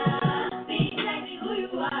better be exactly who you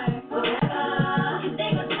are forever. Cause they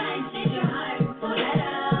gon' try and change your heart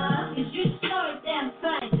forever. Cause you're so damn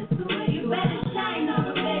fine, just the way you better shine on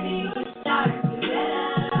the baby, you're a star. You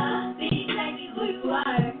better be exactly who you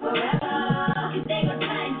are forever. Cause they gon'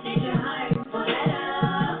 try and change your heart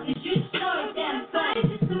forever. Cause you're so damn fine,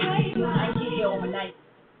 just the way you are. I ain't get here overnight.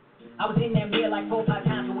 I was in that mirror like 4 or 5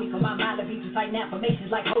 times a week on my mind of each reciting affirmations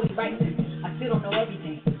like holy rites. I still don't know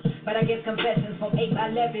everything, but I guess confessions from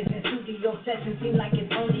 8x11s and studio sessions seem like it's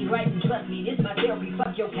only right. And trust me, this my therapy,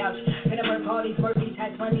 fuck your couch. Finna work all these murky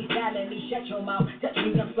types, funny styling me, shut your mouth. Touch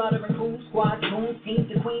me, I'm slaughtering crews, squads, goons, teams.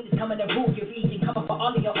 The queen is coming to rule your feet and coming for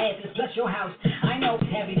all of your asses, plus your house. I know it's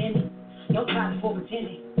heavy in me, no time for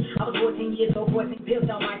pretending. I was 14 years old, 14 pills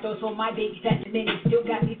down my throat, so my baby fat and minutes. Still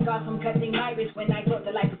got these scars from cutting my wrist when I thought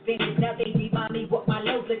the life was finished. Now they remind me what my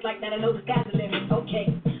lows look like, now I know the sky's the limit. Okay,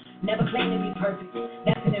 never claim to be perfect,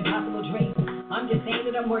 that's an impossible dream. I'm just saying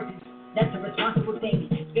that I'm worth it, that's a responsible thing.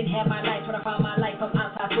 It's been half my life when I found my life from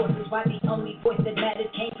outside sources. Why the only voice that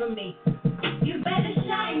matters came from me. You better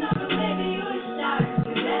shine on the baby, you're a star.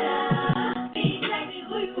 You better be exactly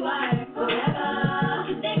who you are forever.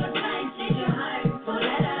 Cause they gon' try and change your heart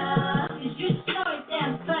forever. Cause you're so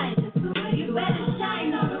damn fine, just the way you better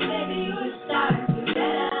shine on the baby, you're a star. You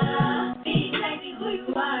better be exactly who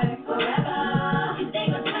you are forever. Cause they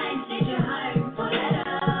gon' try and change your heart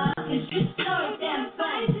forever. Cause you're so damn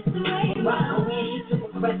fine, just the way you are. She's too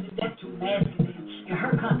aggressive, that's too masculine. And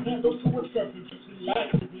her content, those too obsessive, just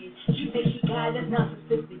relax a bit. She say she got that's not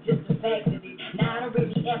specific, just the facts of it. Now I don't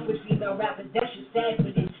really F with female rappers, that's just sad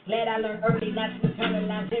for this. Glad I learned early not to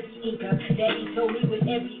internalize every inker. Daddy told me with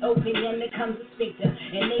every opinion that comes a speaker.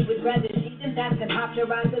 And they would rather see them dance than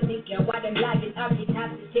popularize the thinker. Why them lying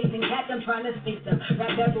archetypes is chasing cats, I'm trying to speak to.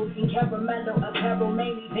 Rap devils in caramello, apparel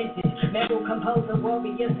mainly vintage. Metal composer,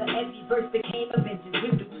 warriors, so every verse became a vintage. We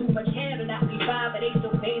do too much hair to not be fine, but they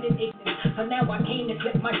still faded ignorant. So now I came to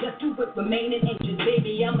clip my just to with remaining inches.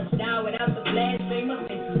 Baby, I'm a star without the flash frame of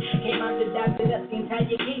entry. Came out the doctor, that's the entire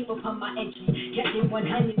game upon my entry. Kept it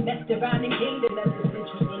 100, messed around and gained another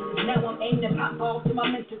century in this. Now I'm aiming to pop off to my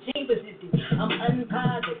mental chambers empty. I'm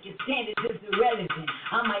unpositive, your standards is irrelevant.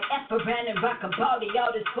 I might F around and rock a body,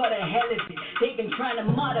 all this for the hell of it. They've been trying to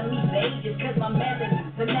martyr me for ages cause my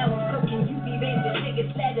melanin. So now I'm soaking UV rays and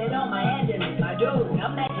niggas slattered on my abdomen. My dude,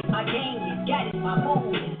 I'm magic, my game is got it, my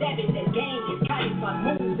move is savage, that game is got it, my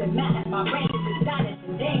moves and math, my range is sinus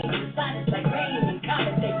and dangerous. Sinus like rain and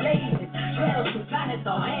comets, they blazing. Trails through planets,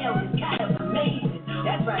 all hell is kind of amazing.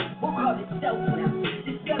 That's right, we'll call it myself now.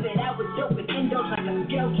 Discovered I was dope and indoors like a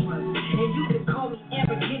girl drum. And you can call me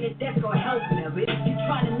arrogant and that's gonna help now. But if you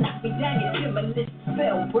try to knock me down, your timberless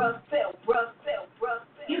fell, bruh, fell, bruh, fell, bruh.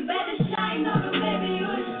 You better shine on them, baby, you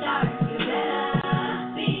a star. You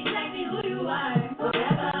better be exactly who you are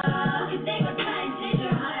forever. If they gon' try and change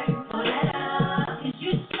your heart, don't let up. 'Cause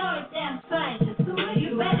you so damn fine, just the way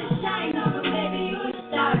you better shine on them, baby, you a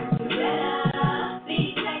star. You better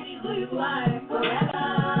be exactly who you are forever.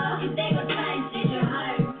 If they gon' try and change your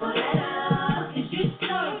heart, don't let up. 'Cause you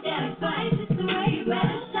so damn fine, just the way you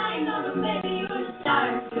better shine on them, baby, you a star.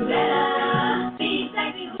 You better be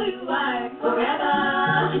exactly who you are forever.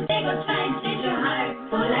 If they gon' try and change your heart,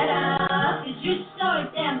 don't let up. 'Cause you so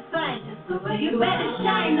damn fine, just the way you better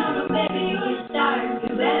shine on them, baby, you a star.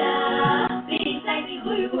 You better be exactly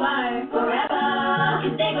who you are forever.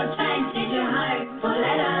 If they gon' try and change your heart, don't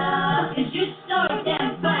let up. 'Cause you so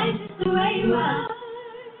damn fine, just the way you are.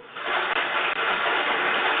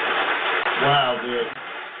 Wow, man.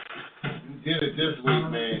 You did it this week,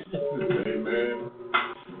 man. Hey, man.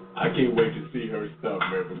 I can't wait to see her stuff,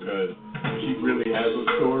 man, because she really has a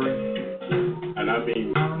story. And I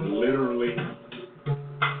mean, literally,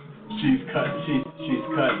 she's cutting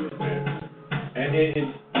it, man.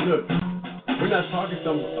 And look, we're not talking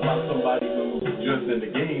about somebody who's just in the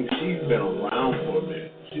game. She's been around for a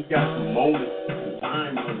minute. She's got some moments, some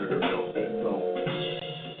time under her belt, man. So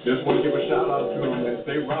just want to give a shout out to her, man.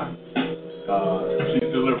 Stay rocking. She's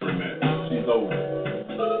delivering, man. She's over.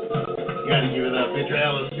 You gotta give it up. Victor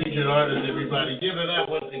Allen's featured artist, everybody. Give it up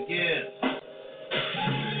once again.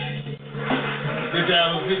 Victor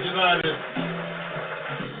Allen's featured artist.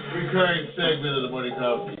 Recurring segment of the Morning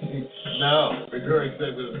Coffee. No, recurring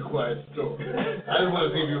segment of the Quiet Storm. I just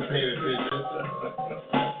want to see if you were paying attention.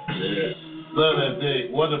 Yeah. Love that day.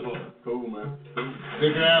 Wonderful. Cool, man. Cool.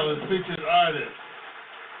 Victor Allen's featured artist.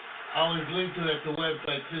 I always link to that at the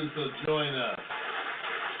website too, so join us.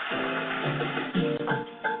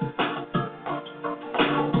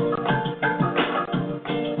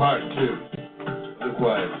 Part 2, The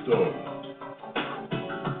Quiet Storm.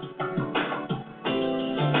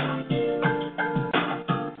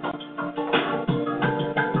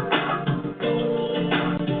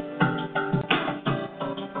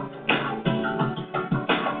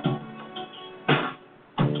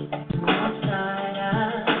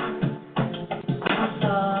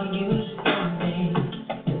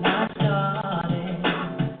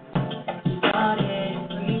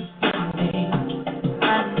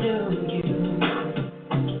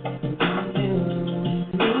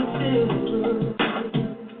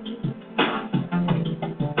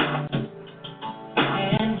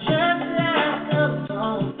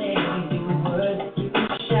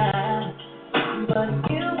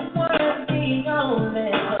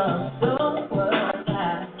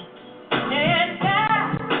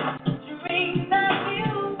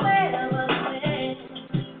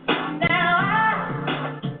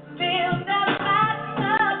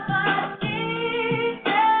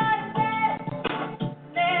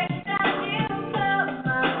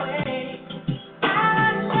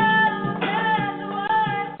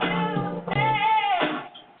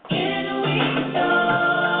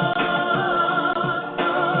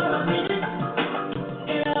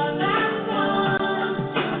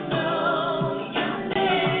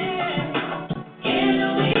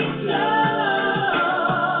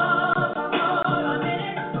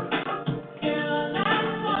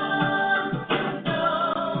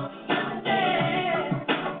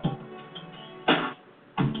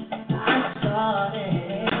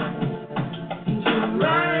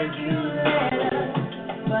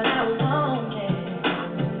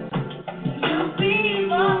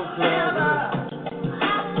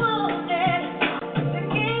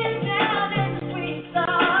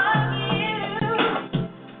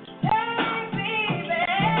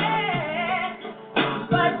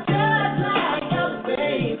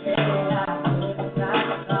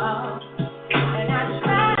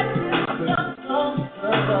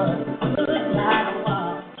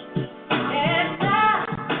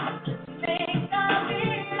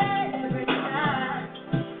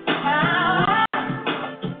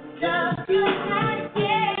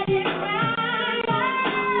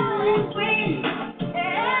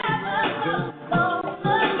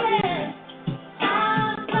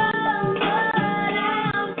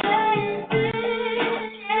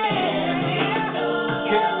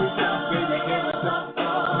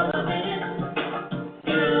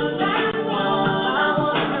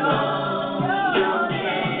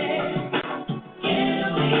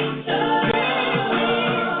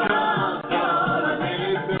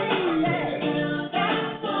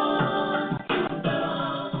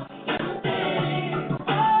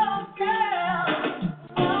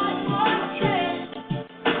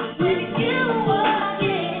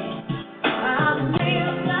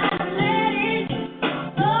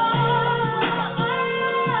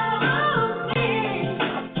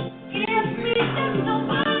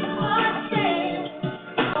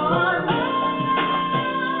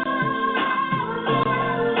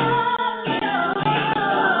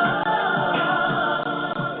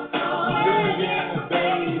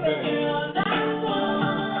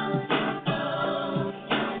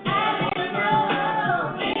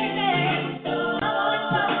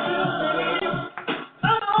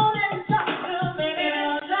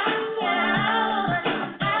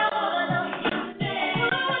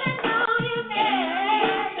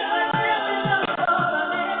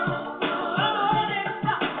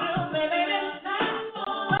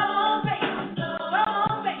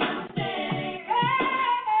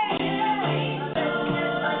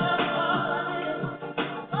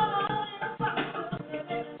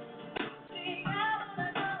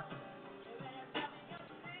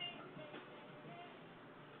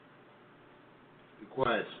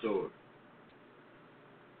 Quiet Storm.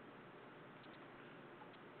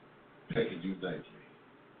 Taking you nightly.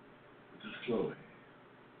 Just slowly.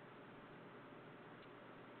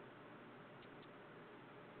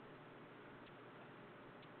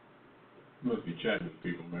 You must be chatting with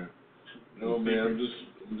people, man. No, man, I'm just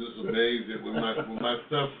amazed that when my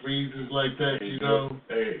stuff freezes like that, you know.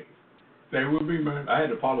 Hey, stay with me, man. I had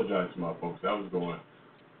to apologize to my folks. I was going,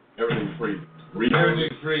 everything's freezing.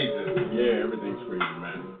 Everything's freezing. Yeah, everything's freezing,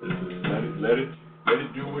 man. Just let it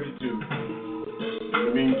do what it do. In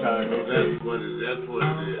the meantime, okay. That's what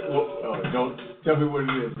it is. Well, don't tell me what it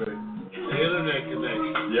is, man. The internet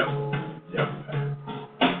connection. Yep.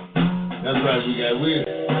 That's right. We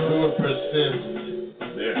will persist.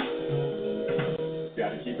 Yeah. Got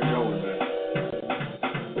to keep it going, man.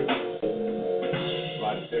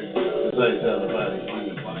 Try to tell you. It's like telling the body.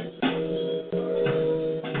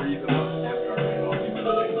 Breathe up after I ran all these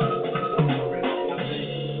other things.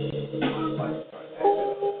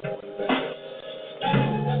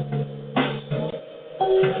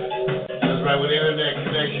 That's right. When the internet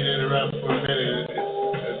connection interrupts for a minute, it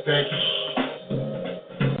affects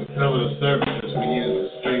some of the services we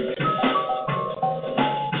use to stream to.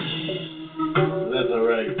 That's all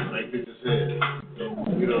right. Like Victor said,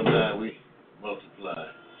 we don't die, we multiply.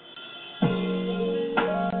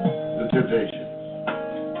 The Temptation.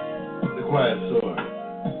 The Quiet Storm.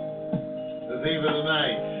 The Thief of the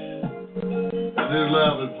Night. A New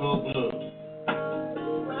Love in Full Bloom.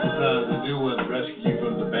 Sometimes the new ones rescue you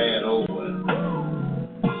from the bad old ones.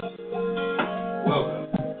 Welcome.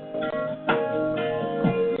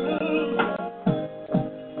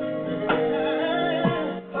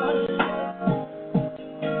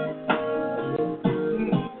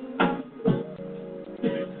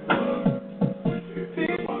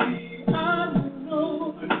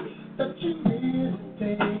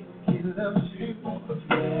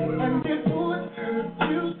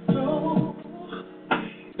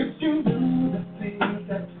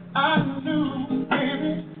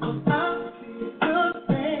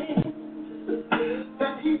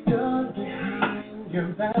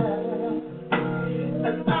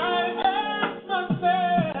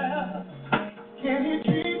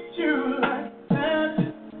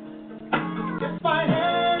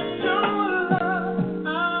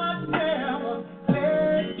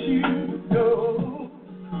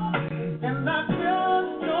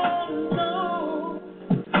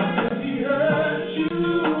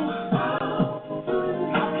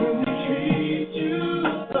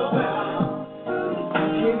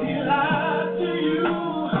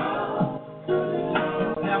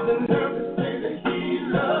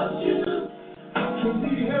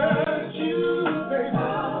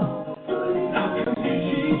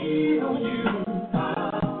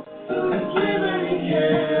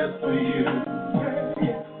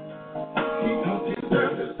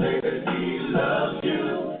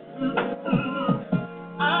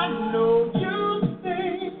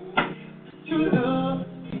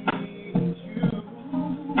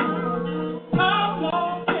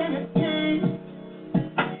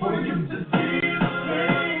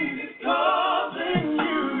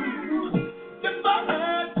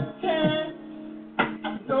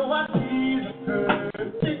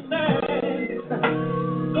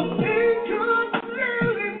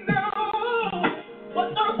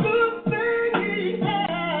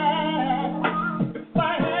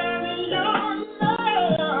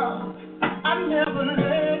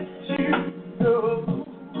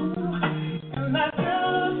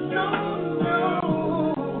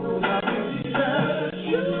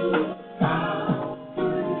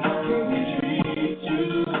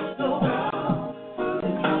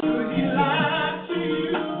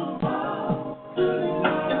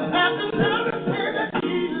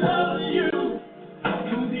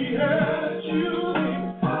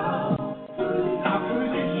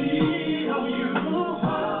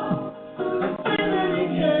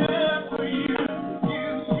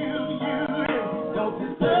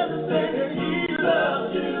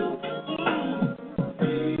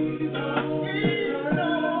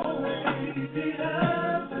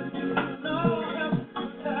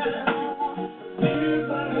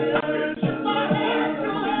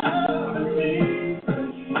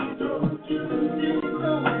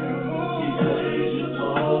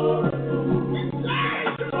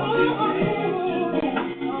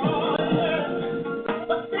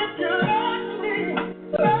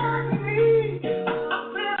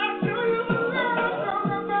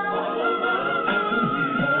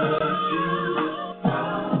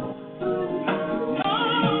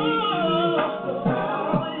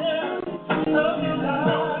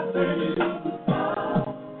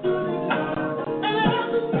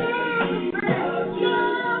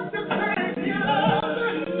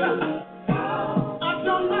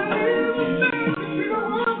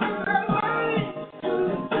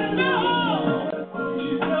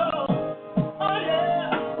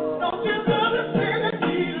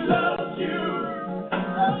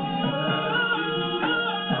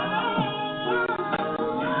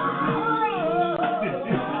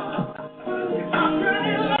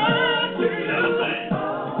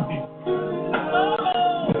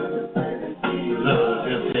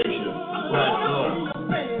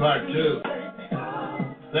 Part 2.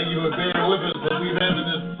 Thank you for being with us, but we've having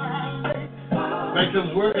this.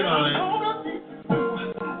 Spectrum's working on it.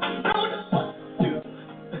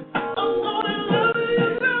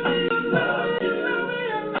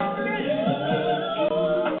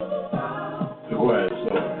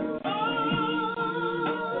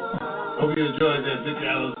 Hope you enjoyed that Victor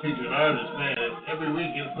Allen's featured artist, man. Every week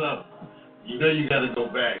it's up. You know you gotta go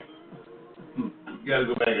back. You gotta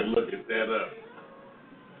go back and look at that up.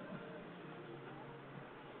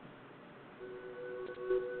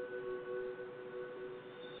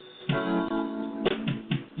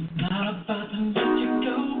 Not about to let you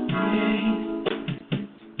go, please.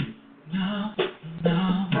 No, no.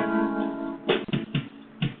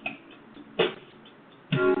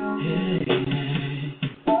 Hey, hey.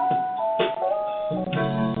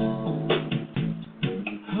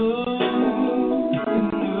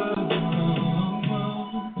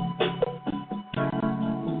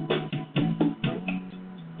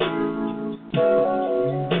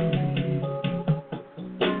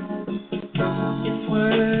 It's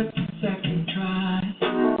worth a second try.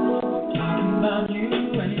 Talking about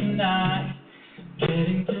you and I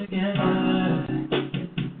getting together.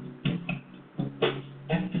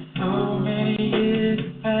 After so many years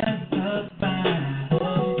passed us by,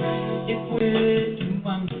 if we're to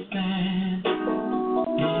understand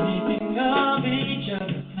anything of each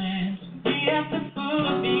other's plans, we have to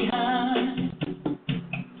put behind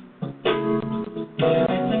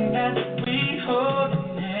everything that we hold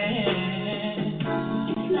in hand.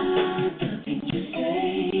 It's not nothing to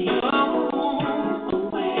say. Oh,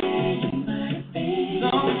 away you might be.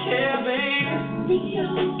 Don't care, babe. The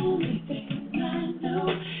only thing I know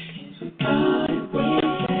is we got it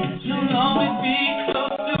with. You'll always be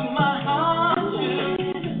close to my heart.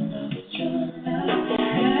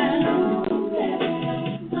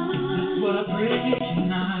 That's what I pray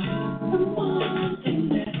tonight. The one thing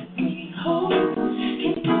that we hold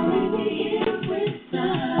can only be here with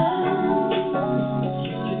sound.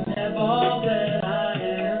 You can have all that I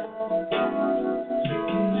am. You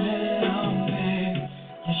can have it all, babe.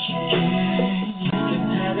 Yes, you can. You can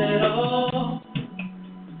have it all.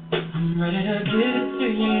 I'm ready to give it to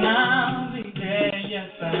you now, baby. Yes,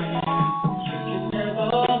 I am. You can have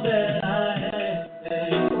all that I have,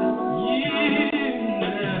 babe. You can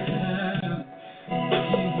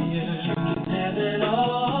have it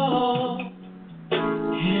all.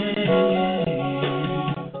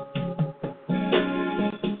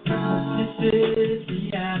 This is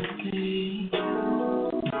reality.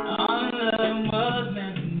 Our love was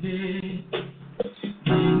meant to be.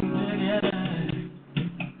 Being together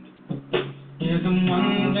is the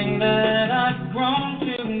one thing that I've grown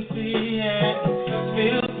to see, and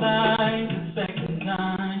feels like the second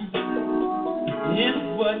time. It's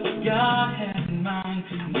what God has in mind.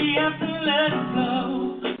 We have to let it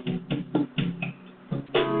flow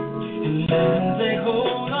and let Him take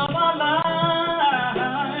hold of our lives.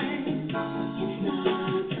 It's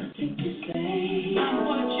not nothing to say. Not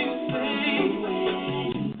what you say. Where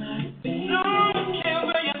you might be. Don't care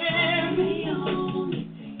where you've been. The only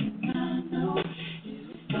thing I know is we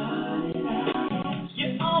started out.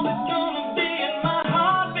 You're always gonna be in my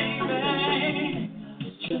heart, baby.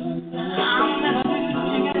 I'm never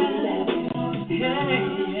losing it. Yeah,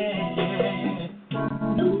 yeah, yeah.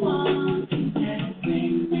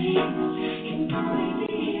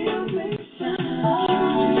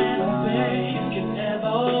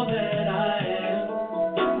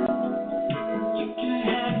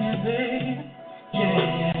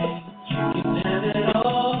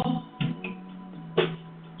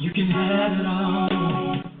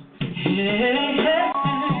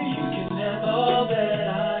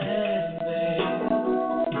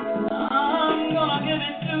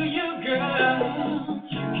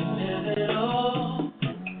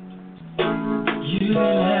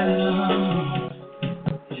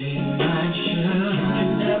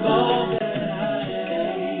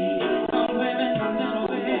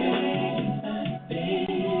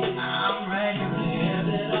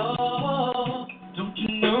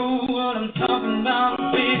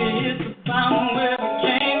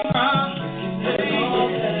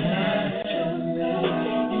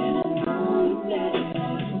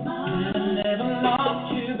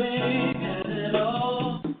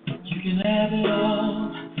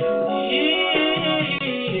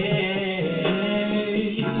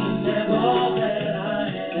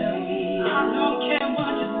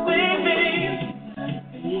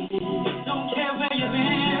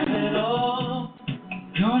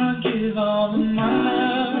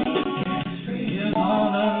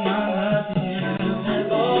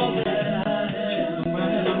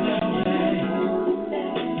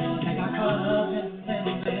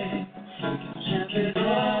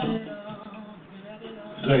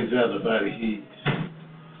 Takes out the body heat.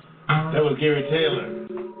 That was Gary Taylor.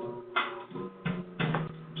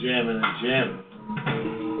 Jamming and jamming.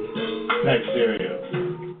 Pack stereo.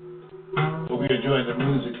 Hope you're enjoying the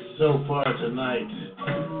music so far tonight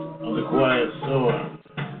on the Quiet Storm.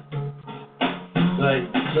 Like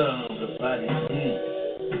the sound of the body heat.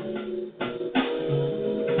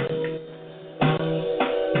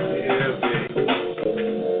 Yeah, baby.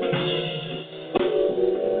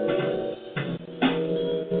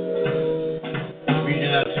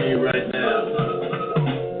 Reaching out to you right now.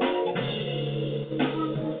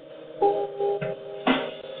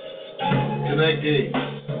 Connecting.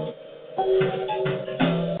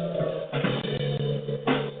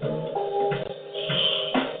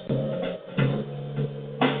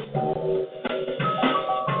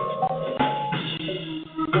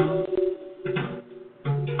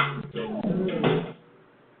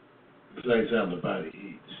 Sound the body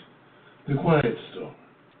heat. The Quiet Storm.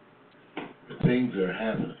 The things are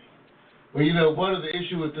happening. Well, you know, one of the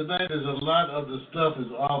issues with tonight is a lot of the stuff is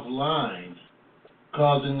offline,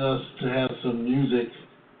 causing us to have some music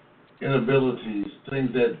inabilities,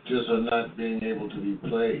 things that just are not being able to be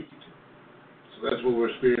played. So that's what we're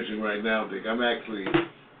experiencing right now, Dick. I'm actually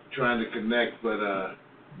trying to connect, but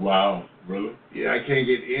Wow, really? yeah, I can't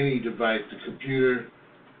get any device. The computer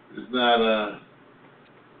is not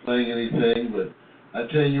playing anything, but I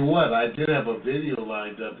tell you what, I did have a video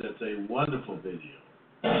lined up that's a wonderful video.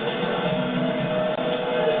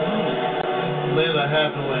 Layla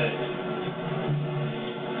Hathaway.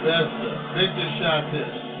 Vesta. Victor shot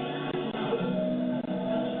this.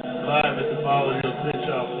 Live at the Ball Hill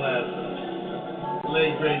Pitch-Off Plaza.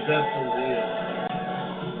 Late great Vesta was here.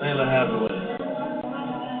 Layla Hathaway.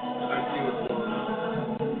 I see what's going on.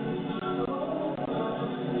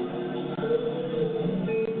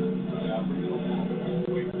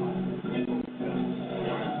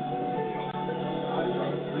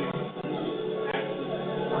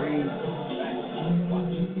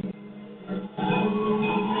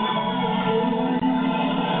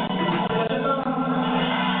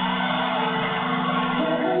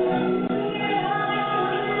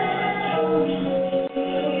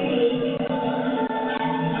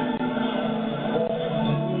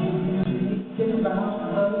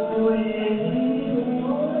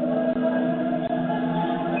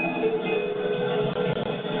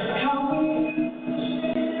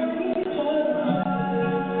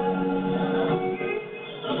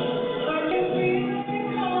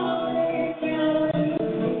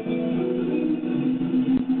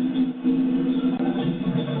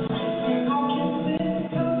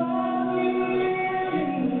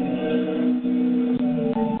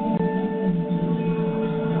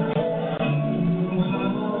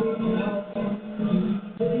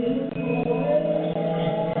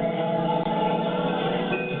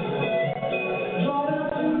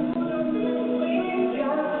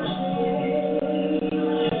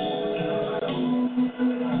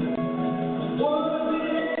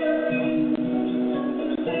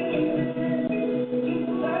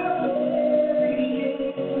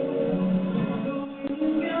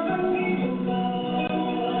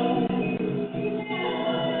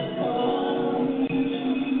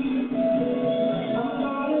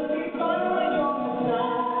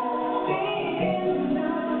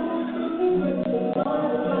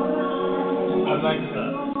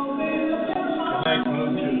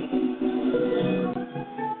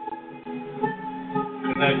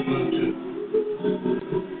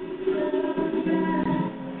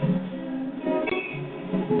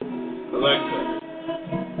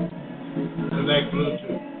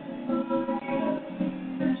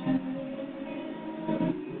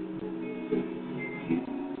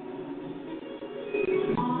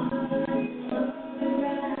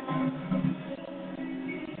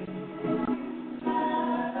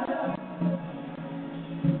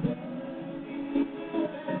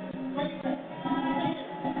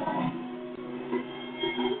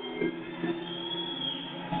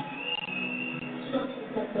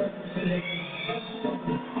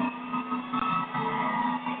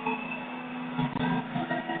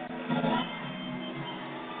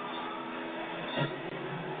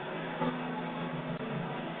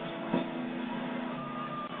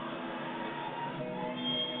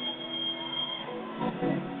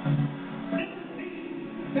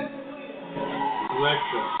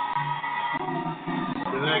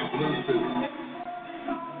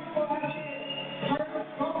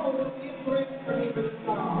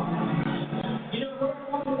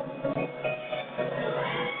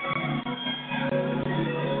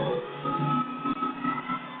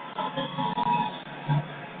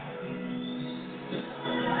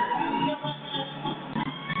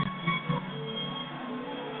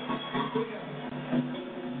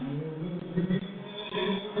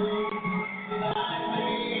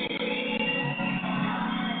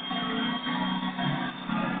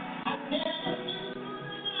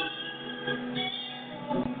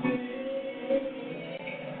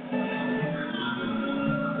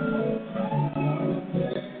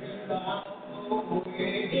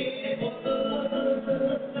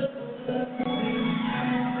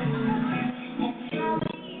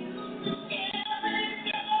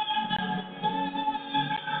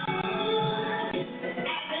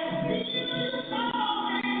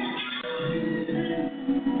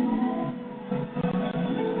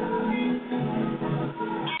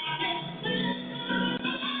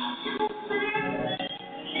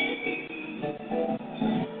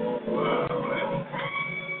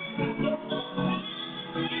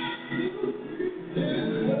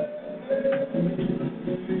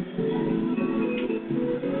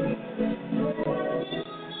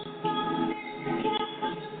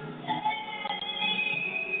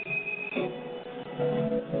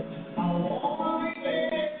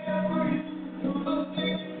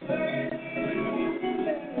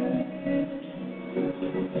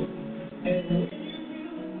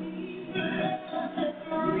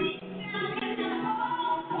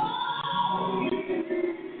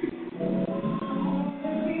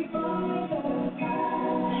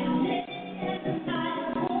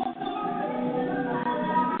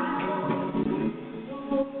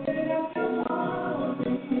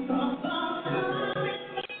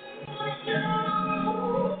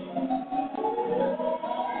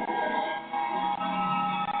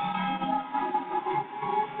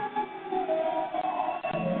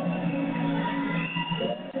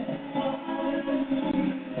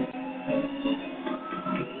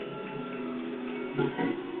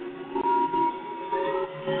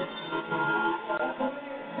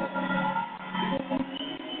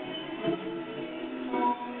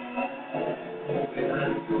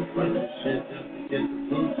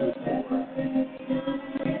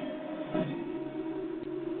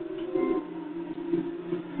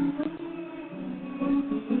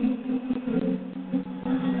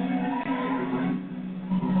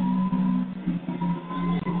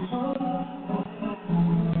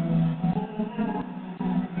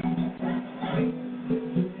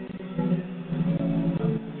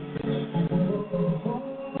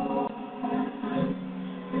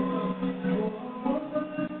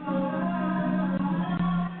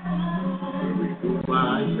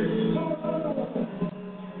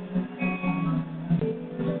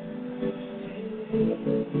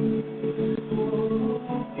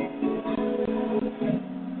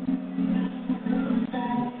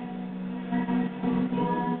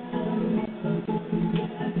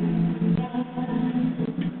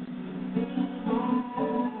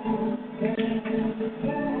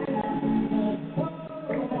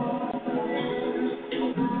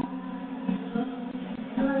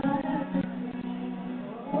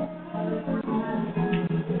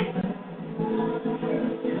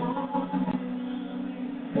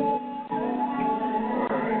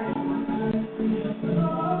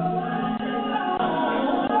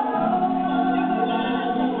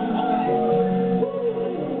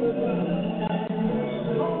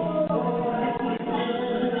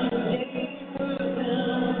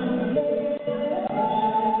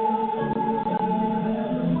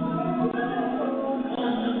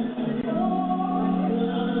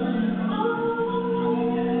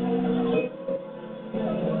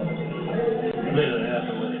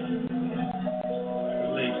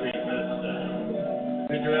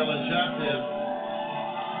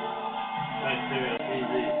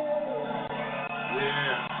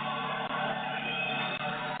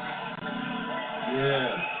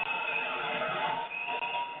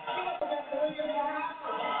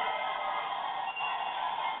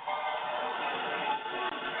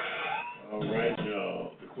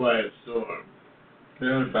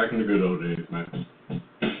 Yeah, back in the good old days, man.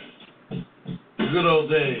 The good old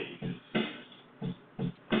days.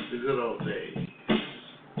 The good old days.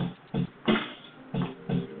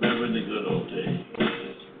 Remember the good old days.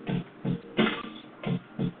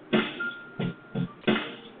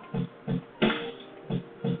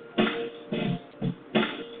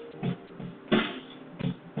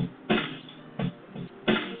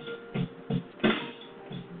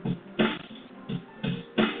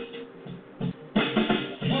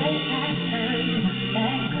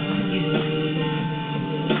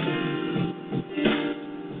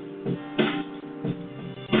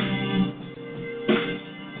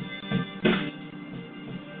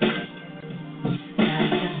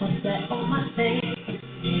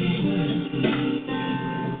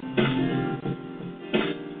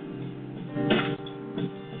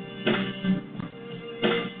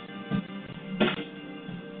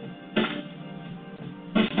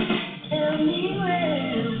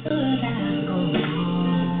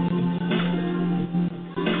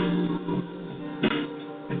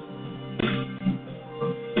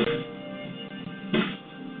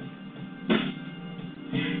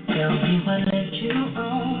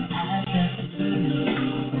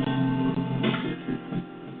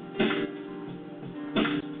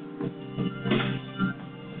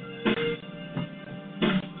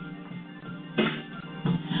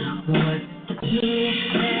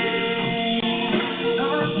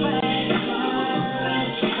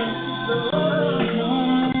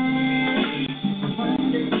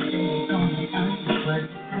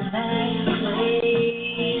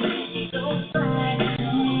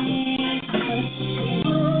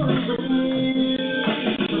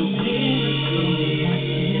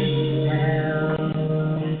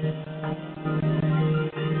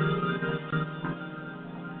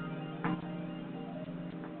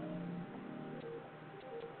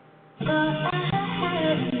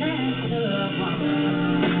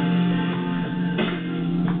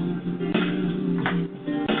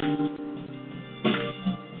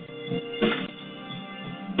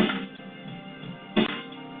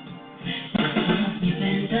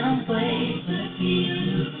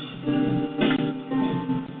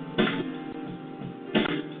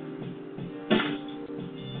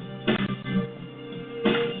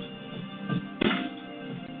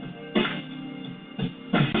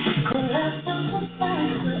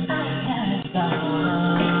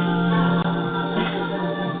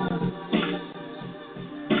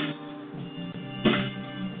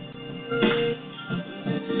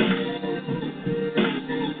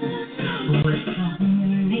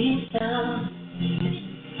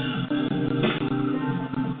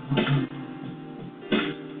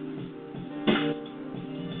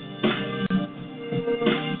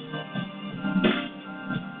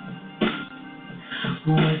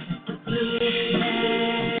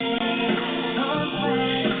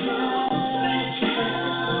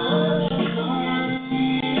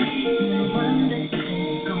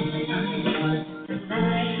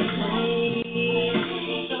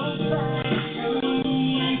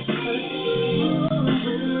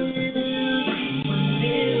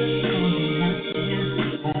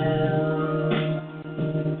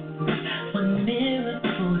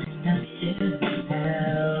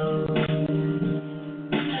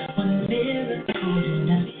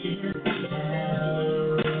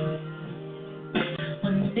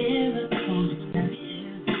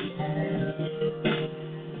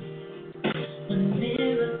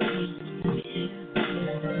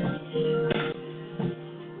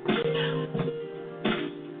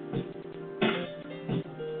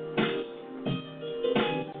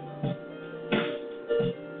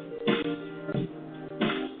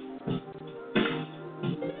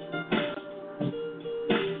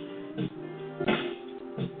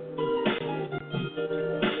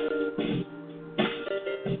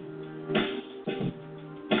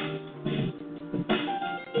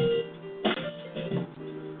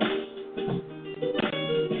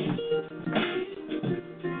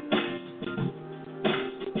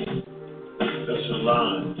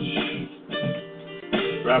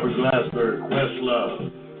 Robert Glasper,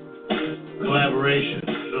 Questlove. Collaboration,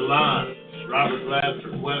 Solange, Robert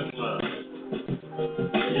Glasper, Questlove.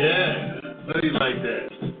 Yeah, know you like that.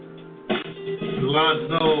 Solange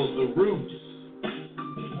Knowles, The Roots,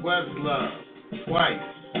 Questlove, Twice,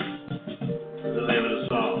 the name of the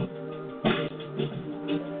song.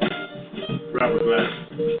 Robert Glasper.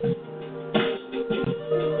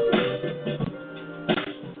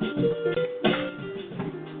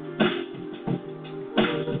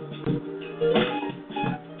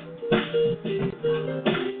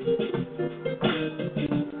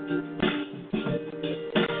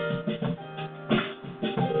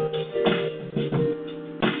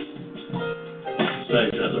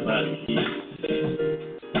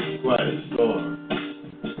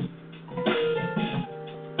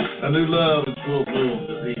 New love in full bloom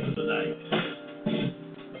this evening tonight.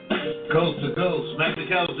 Coast to coast, Mac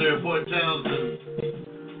McAllister, Fort Townsend,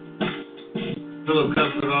 Philip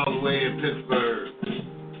Cuthbert all the way in Pittsburgh,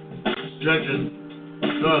 stretching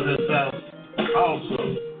north and south, also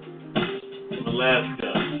from Alaska.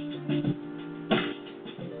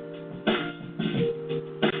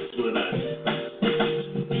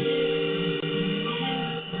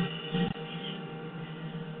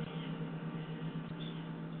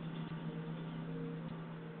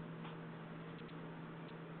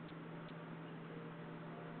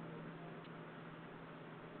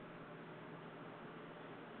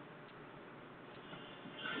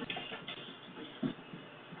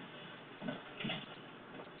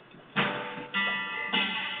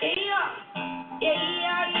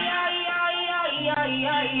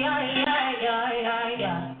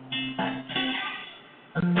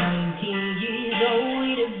 I'm 19 years old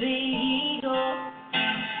with a big ego.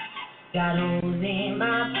 Got holes in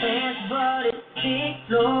my pants, but it's thick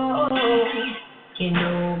clothes. Can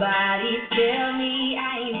nobody tell me I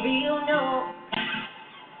ain't real, no?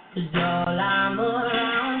 'Cause all I'm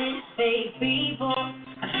around is fake people.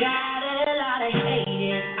 I got a lot of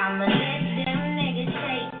haters, I'ma let them niggas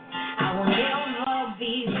hate. I will never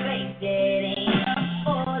be fake, that ain't up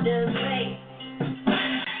for debate.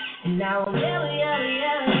 And I will never, ever,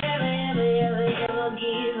 ever, ever, ever, ever, ever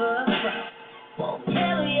give up. Won't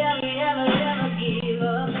ever, ever, ever, ever give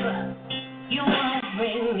up. You won't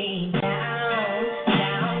bring me down,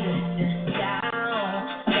 down, down,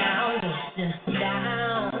 down,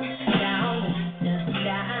 down, down,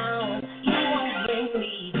 down. You won't bring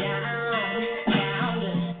me down, down,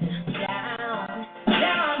 down,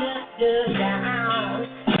 down,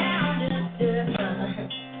 down, down.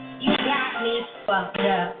 You got me fucked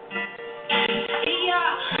up.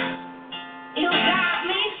 You got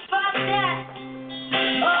me fucked up.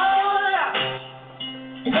 Oh,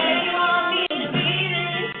 they want me to be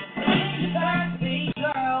this perfect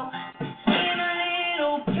girl in a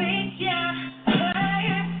little picture,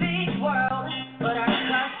 perfect world. But I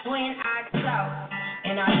cuss when I talk,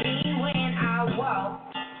 and I lean when I walk,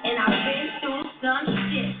 and I've been through some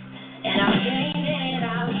shit, and I've gained and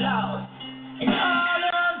I've lost, and all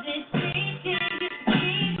of this bitch is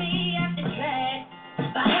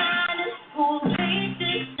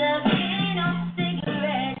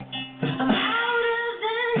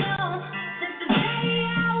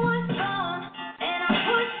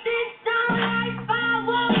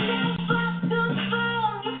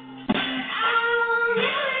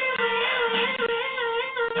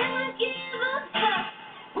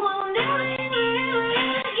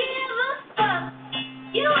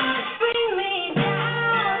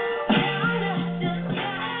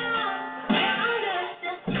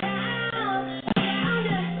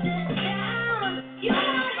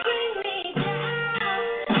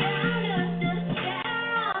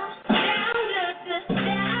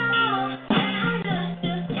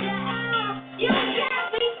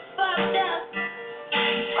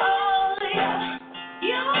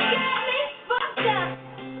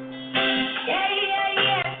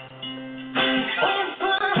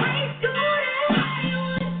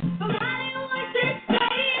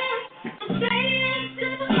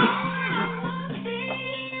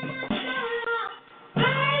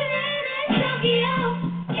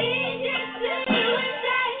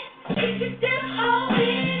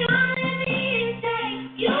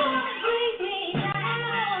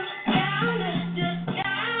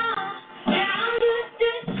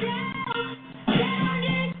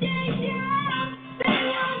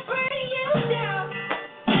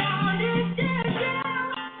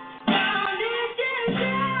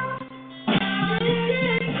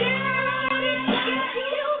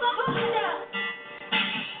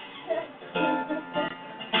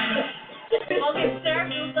all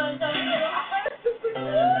hysterical.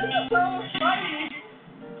 So funny.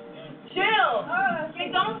 Chill. Okay,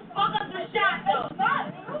 don't fuck up the shot, though. It's not.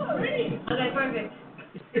 Pretty. Okay, perfect.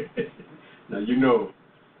 Now, you know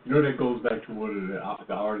that goes back to one of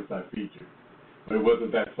the artists I featured. But it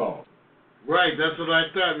wasn't that song. Right, that's what I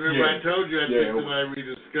thought. Remember, I told you I think that I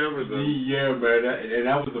rediscovered them. Yeah, man, and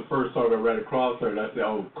that was the first song I ran across her, and I said,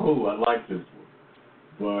 oh, cool, I like this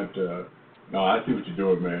one. But, no, I see what you're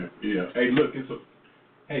doing, man. Yeah. Hey, look,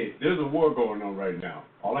 there's a war going on right now.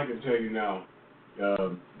 All I can tell you now,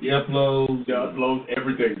 the uploads,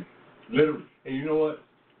 everything. Literally. And you know what?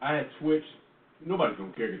 I had switched. Nobody's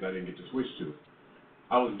going to care because I didn't get to switch to it.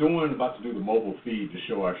 I was about to do the mobile feed to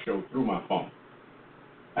show our show through my phone.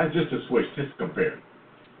 That's just a switch, just to compare.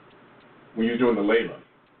 When you're doing the Layla,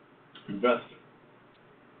 investor,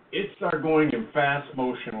 it started going in fast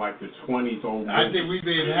motion like the 20s old movie. I think we're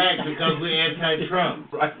being hacked because we're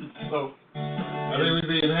anti-Trump. Right. So I think we're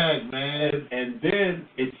being hacked, man. And then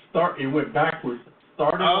it went backwards.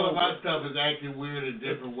 All of our stuff is acting weird in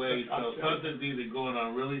different ways, so something's either going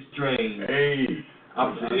on really strange. Hey,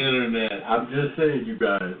 on the internet. I'm just saying, you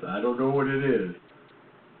guys, I don't know what it is,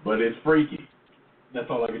 but it's freaky. That's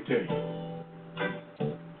all I can tell you.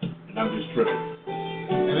 And I'm just tripping.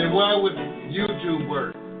 And then why would YouTube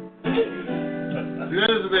work? That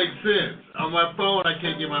doesn't make sense. On my phone, I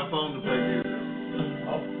can't get my phone to play music.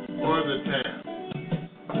 Or the tab.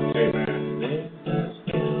 Hey, man.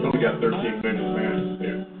 You only got 13 minutes, man.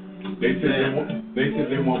 They said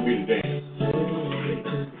they want me to dance.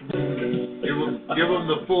 Give them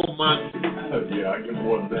the full month. Yeah, I give them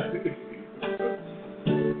more than that.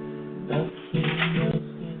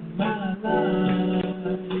 My life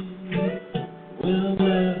will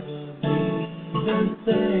never be the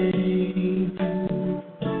same.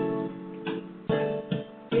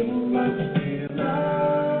 It must be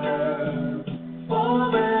love, for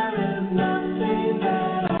there is nothing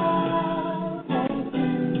that I won't do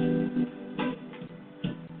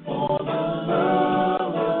for the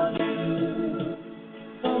love of you.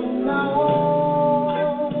 So no,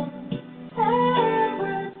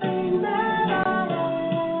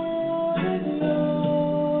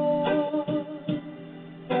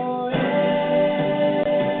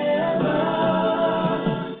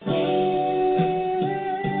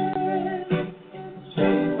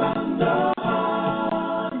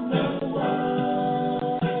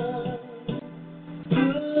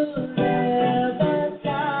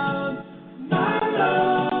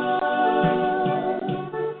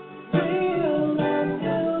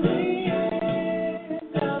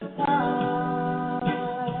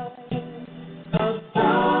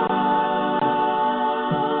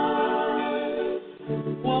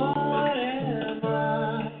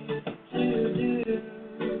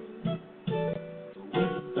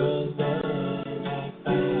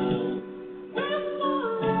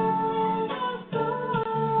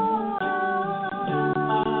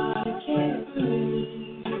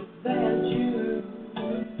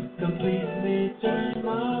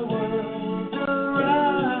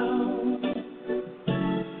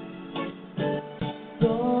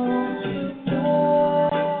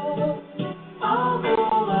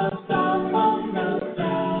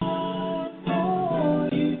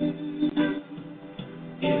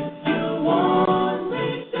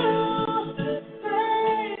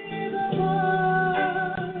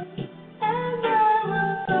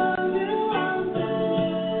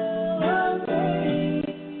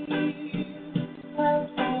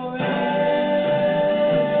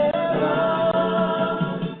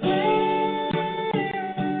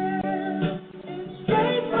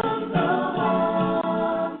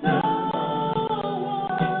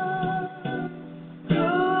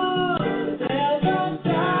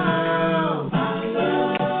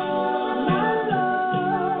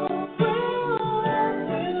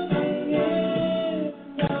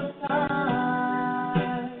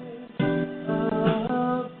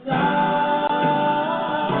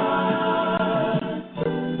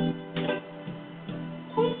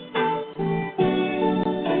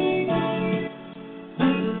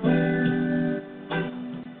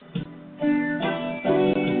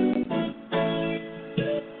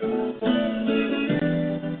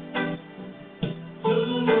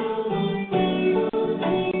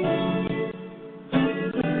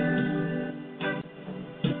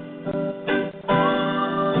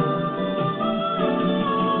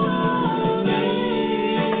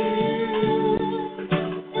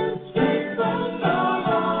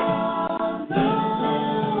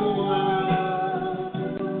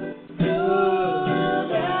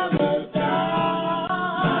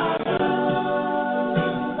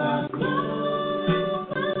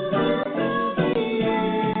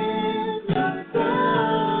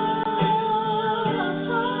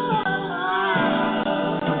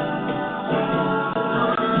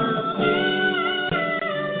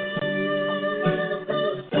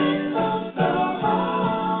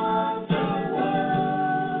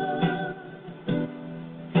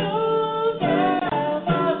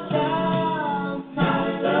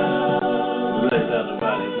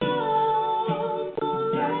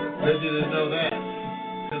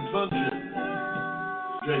 dysfunction.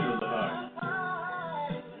 Straight from the heart.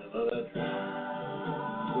 You know that?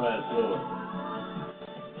 Quiet Lord.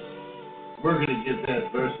 We're going to get that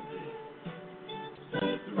adversity to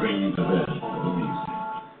bring you the best of the music.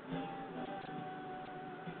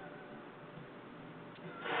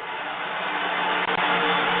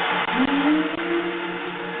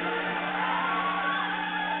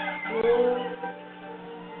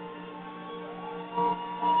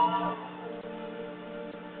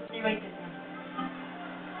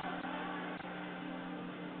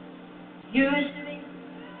 Used to be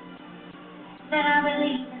that I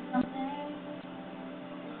believed in something.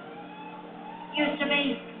 Used to be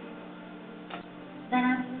that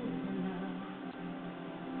I believed in love.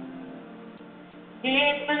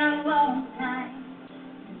 It's been a long time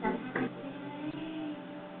since I've had a feeling.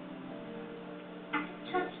 I could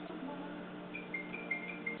touch someone.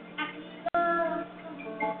 I could love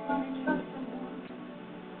someone and trust someone.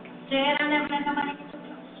 Said I never let nobody get too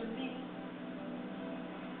close to me.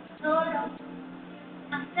 No,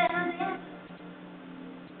 I said I never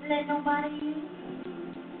let nobody in.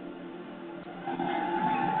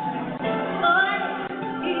 Oh,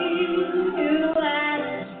 you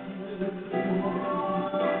asked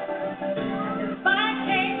if I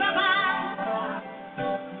changed my mind,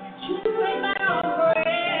 you ain't my own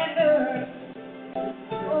forever.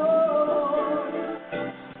 Oh,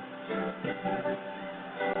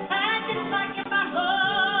 I just like in my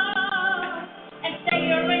heart and say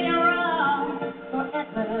you're in your wrong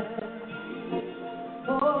forever.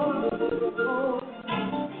 Oh, and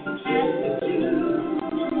you,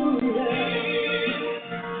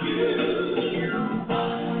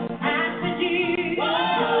 after you,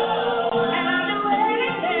 and I'll do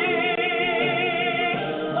anything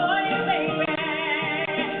for you, baby.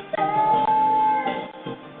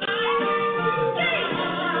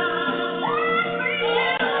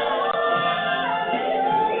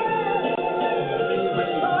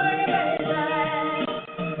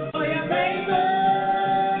 For your baby.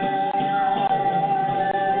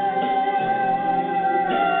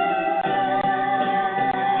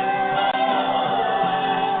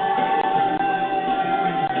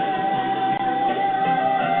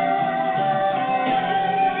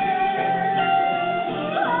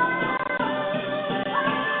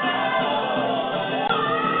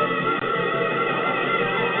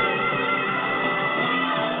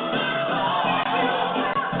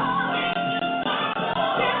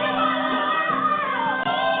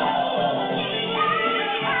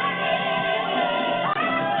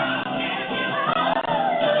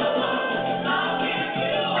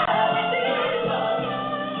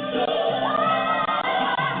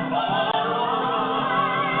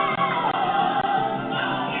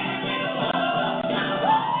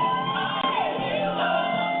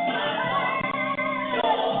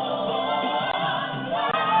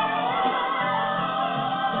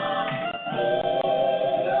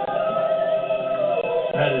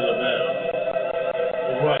 Patti LaBelle,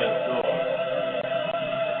 the Quiet Storm.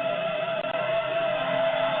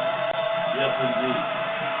 Yes, indeed.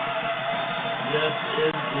 Yes,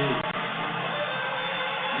 indeed.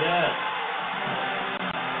 Yes.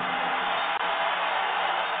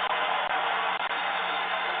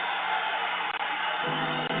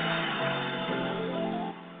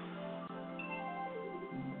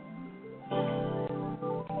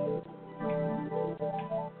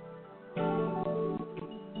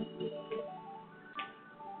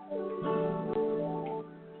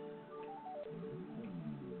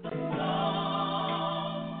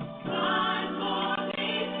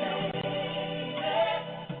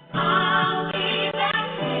 I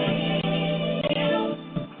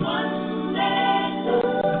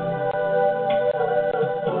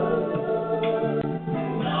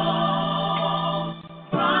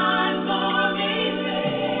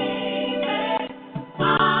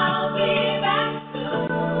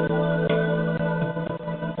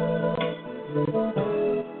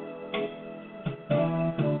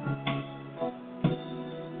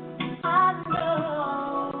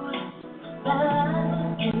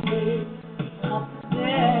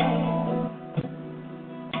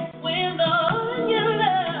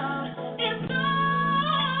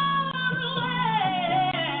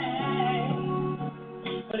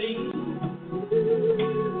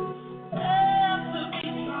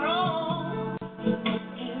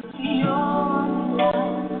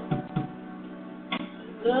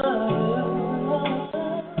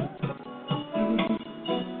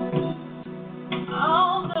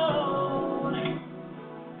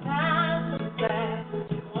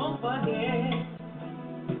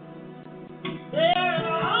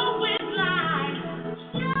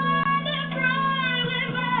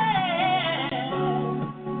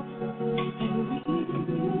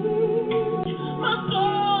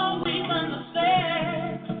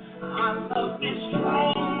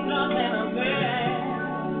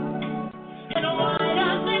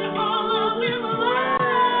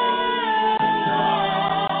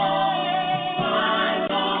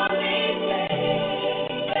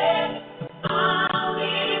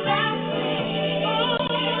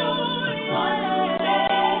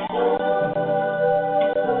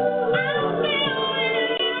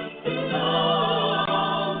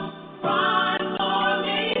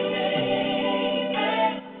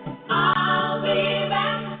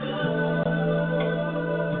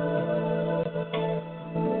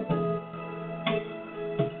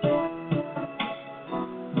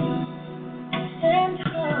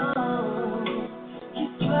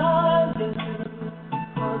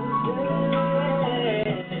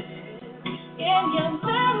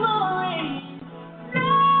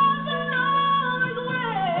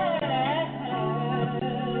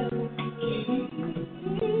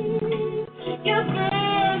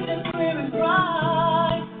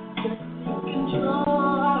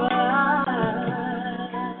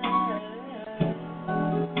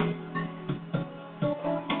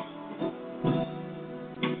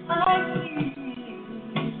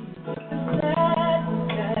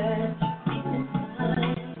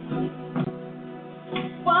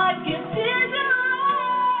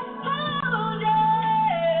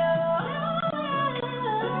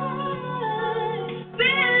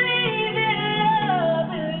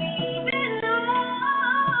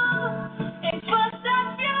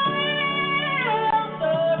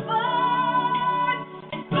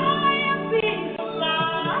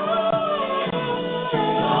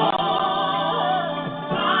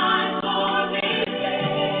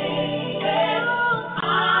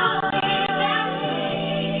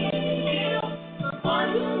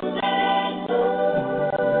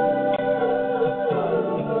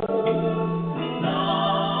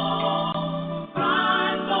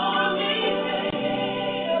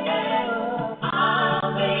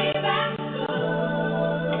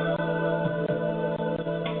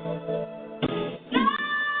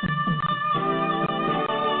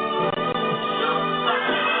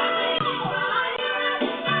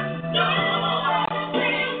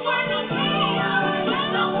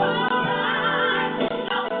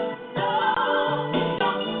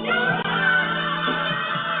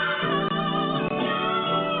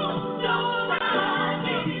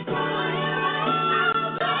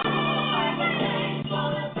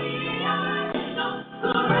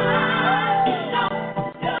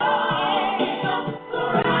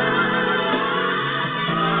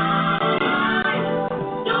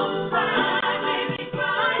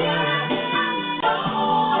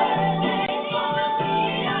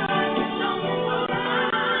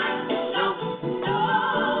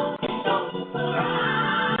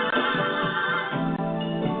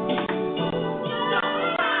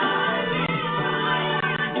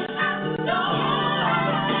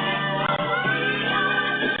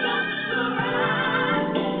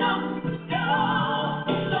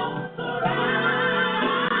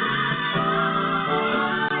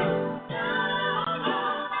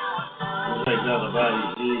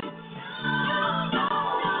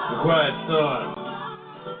Quiet Storm,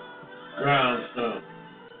 Groundstone.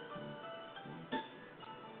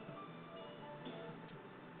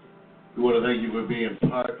 We want to thank you for being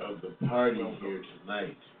part of the party here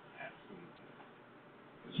tonight.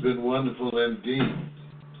 It's been wonderful indeed.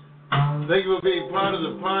 Thank you for being part of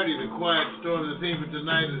the party. The Quiet Storm. The theme for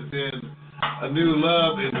tonight has been A New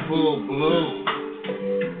Love in Full Bloom.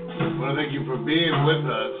 I want to thank you for being with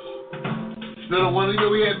us. It's been a wonder.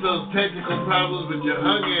 We had those technical problems, but you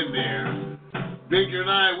hung in there. Victor and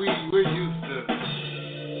I, we're used to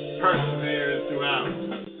perseverance throughout.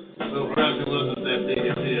 So for us, it wasn't that big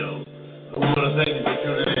a deal. I want to thank you for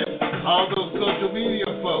tuning in. All those social media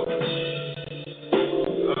folks.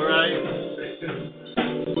 All right?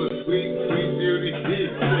 Sweet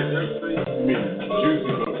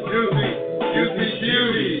Beauty. Juicy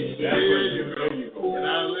Beauty. There you go. And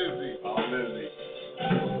I'm Lizzie.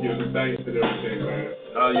 Give the thanks to everything, man.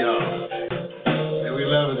 Oh, y'all. And we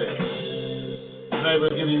loving it. Tonight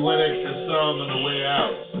we'll give you one extra song on the way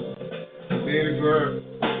out. Maybe for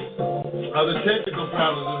the technical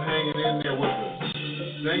problems of hanging in there with us.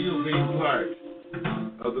 Thank you for being part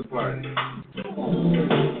of the party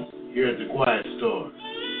here at the Quiet Storm.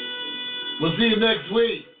 We'll see you next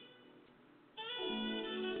week.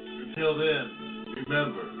 Until then,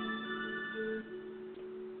 remember,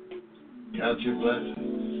 count your blessings.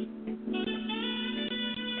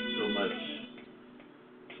 So much.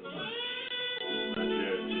 Not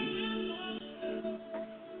guaranteed.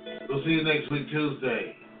 We'll see you next week,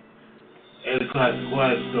 Tuesday, 8 o'clock, the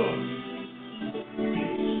Quiet Storm.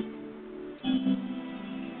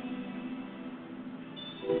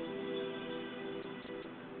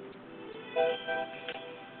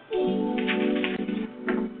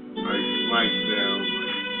 Mike's down.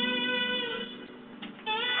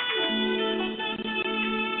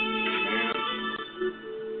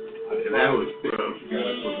 And that was rough. You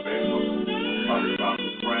gotta put Facebook talking about the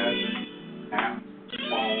crash, app,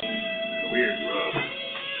 phone, Weird rough.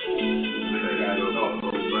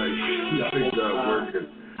 I think that's working.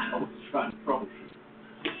 I was trying to troubleshoot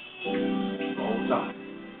all the time.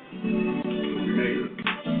 So we made it.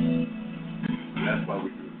 And that's why we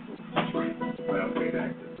do it.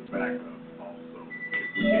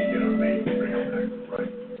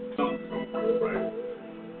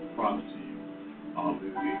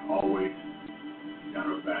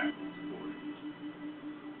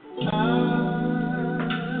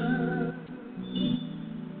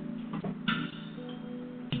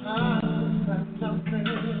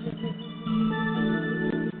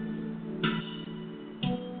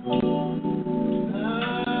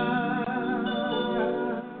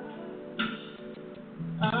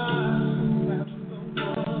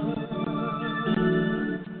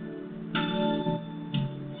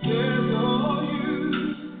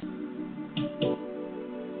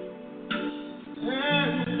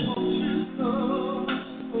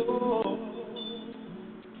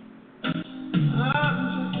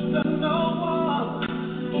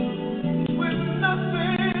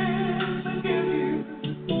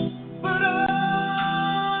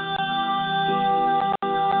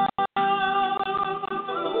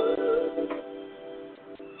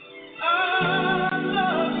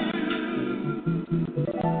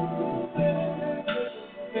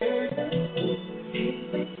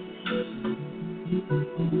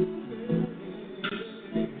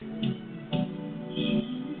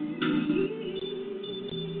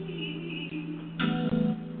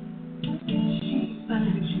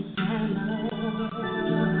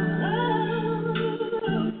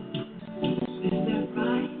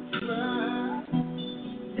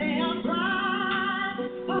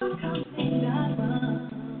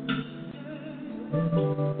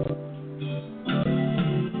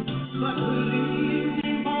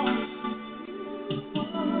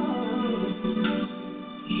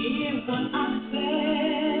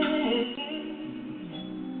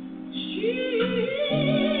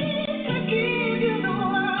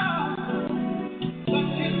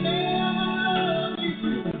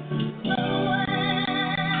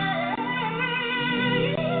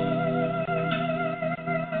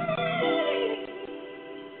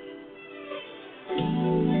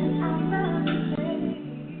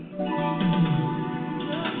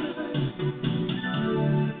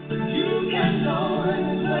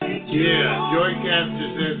 Yeah, Joycast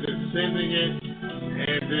just says it's sending it,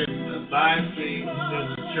 and then the live stream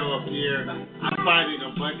doesn't show up here. I'm fighting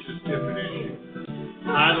a bunch of different issues.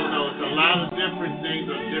 I don't know. It's a lot of different things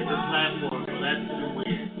on different platforms, so that's too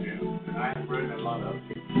weird. Yeah, and I have read a lot of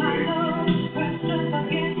people.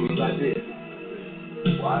 I did.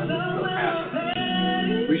 Why is this so happening?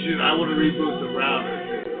 I want to reboot the router.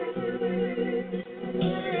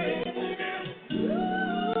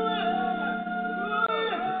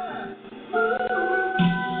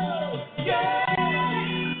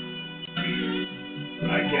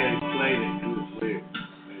 I can't explain it, too. It's weird.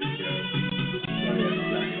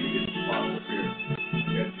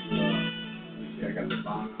 I got the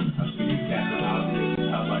phone. I see you tapping out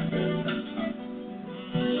here. I like that.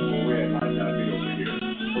 Where might not be over here.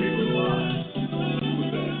 We were live. Who's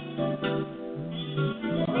that?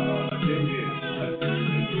 Jim.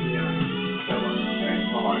 That was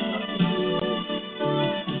hard.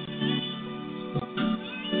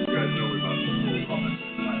 You guys know about the whole comment.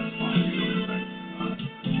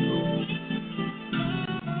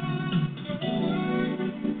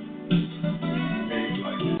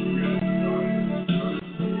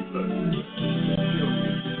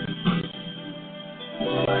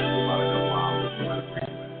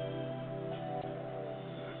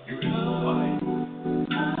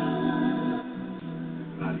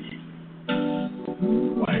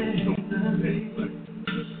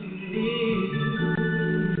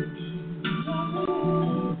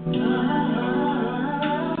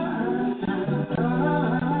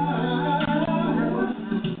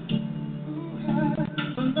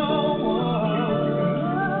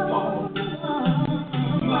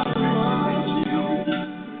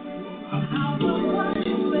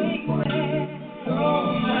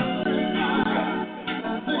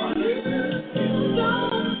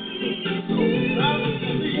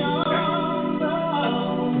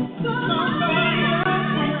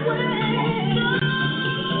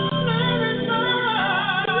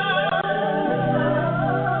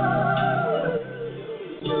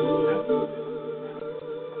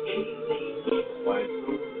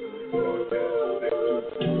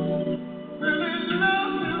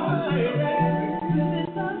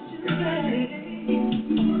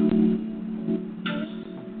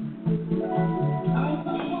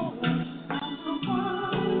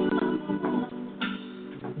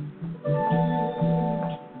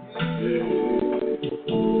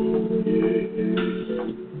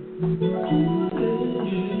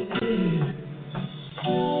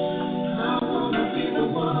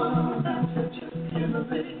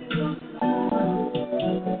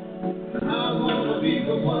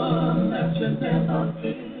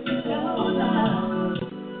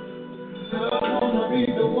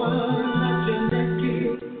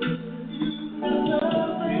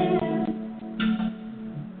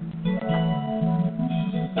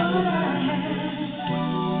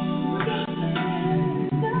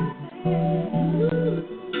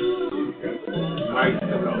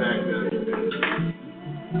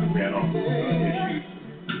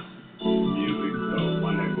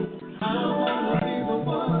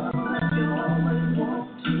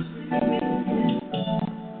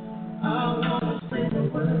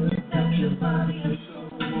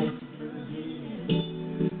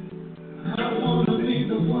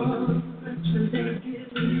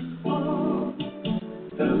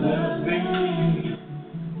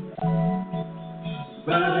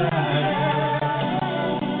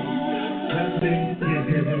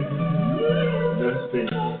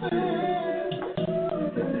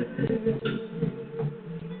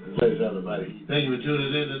 Thank you for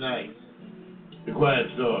tuning in tonight. The Quiet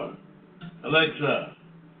Store. Alexa,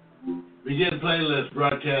 begin playlist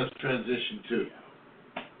broadcast transition 2.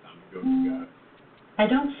 Go, you got it. I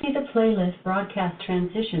don't see the playlist broadcast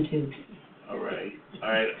transition to. All right.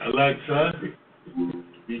 Alexa,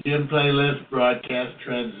 begin playlist broadcast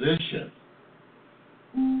transition.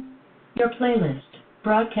 Your playlist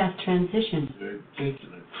broadcast transition.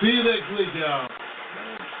 Ridiculous. See you next week, y'all.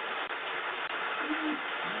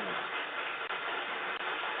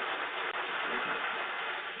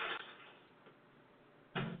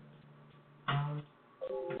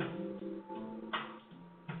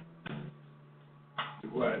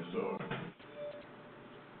 Quiet Storm.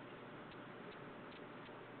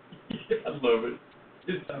 I love it.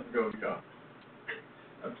 It's time to go, y'all.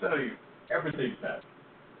 I'm telling you, everything's happening.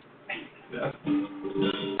 Yeah.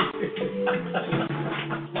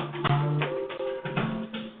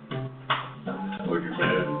 Look at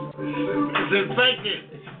that. It's infected.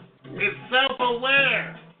 It's self-aware.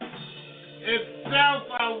 It's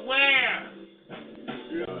self-aware.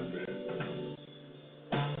 Yeah, man.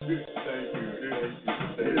 Thank you.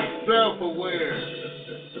 It's self-aware.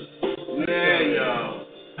 Yeah, y'all.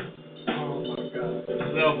 Oh, my God.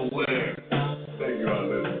 Self-aware. Thank you,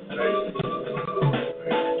 Alan. Thank you.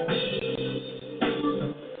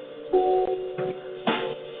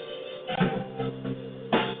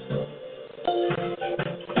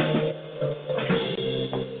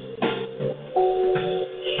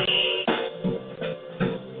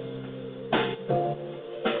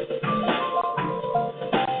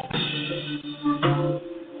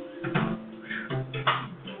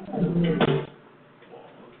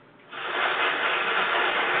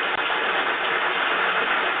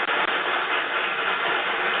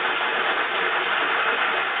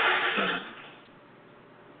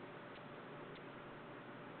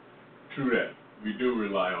 True that. We do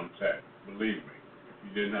rely on tech. Believe me. If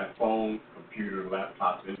you didn't have phones, computers,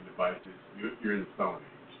 laptops, any devices, you're in the Stone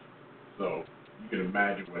Age. So you can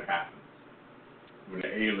imagine what happens when the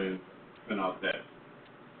aliens send out that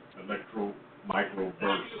micro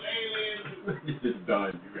burst. It's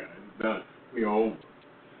done, you guys. It's done. We are over.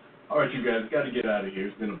 All right, you guys, got to get out of here.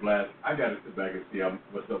 It's been a blast. I got to sit back and see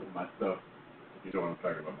what's up with my stuff. You know what I'm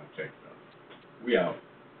talking about, my tech stuff. We out.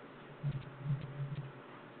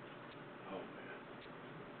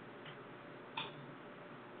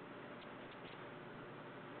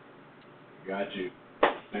 Got you.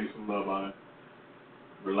 Thanks for the love on it.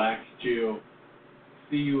 Relax, chill.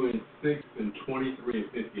 See you in 6 and 23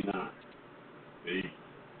 and 59. Peace.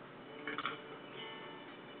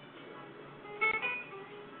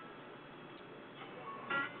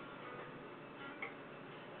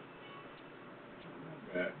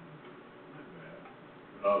 Not bad.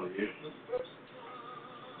 With all the issues.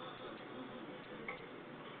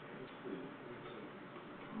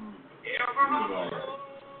 All right.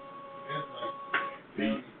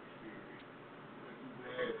 Peace.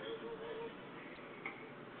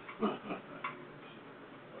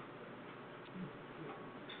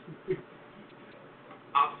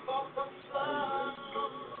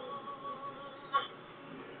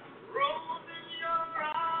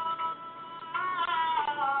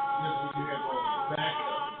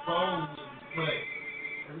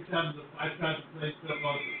 Every time I tried to play stuff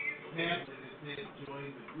on the tablet, it said join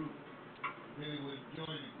the group. Then it was joining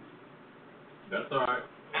the group. That's all right.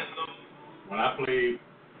 When I played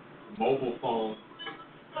mobile phone,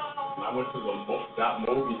 I went to the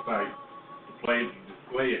 .mobi site to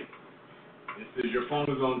display it. It says your phone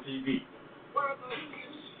is on TV.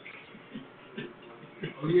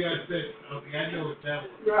 Oh yeah, I said, okay, I know what that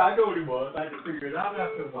was. Yeah, I know what it was. I had to figure it out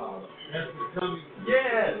after a while. That's the coming.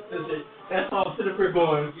 Yes, that's all I'm sitting there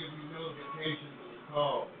going. Give you notifications of the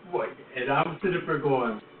call. Boy, and I'm sitting there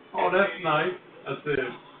going, oh, that's nice. I said,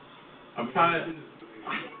 I'm trying to.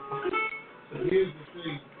 So here's the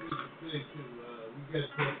thing too. We got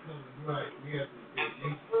that coming right. We have to get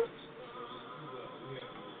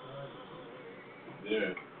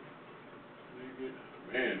Yeah.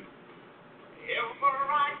 Man.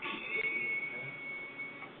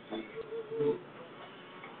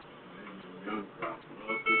 Young crowd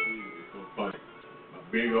love this music. It's so funny. My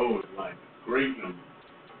big old is like great number.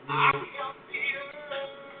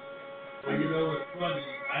 Well, you know what's funny?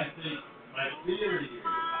 I think my theory is,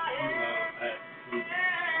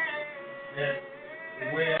 that the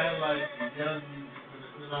way I like the young music when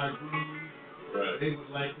it's in our groove, Right. they would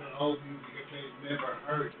like the old music if they've never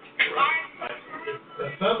heard it.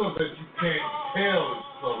 Like, some of it you can't tell is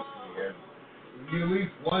close together. When you at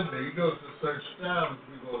least wonder, you know, it's a certain style, and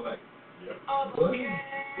people are like, Yep. what?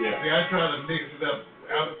 Yeah. See, I try to mix it up.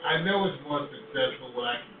 I know it's more successful when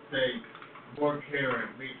I can say more care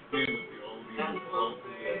and mixed in with the oldie and the local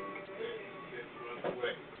that runs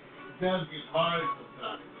away. It does get hard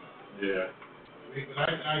sometimes. Yeah. But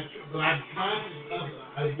I'm trying to something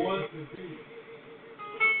I want to be.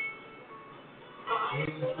 You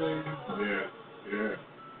know what I'm saying? Yeah.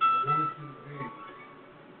 I want you to be.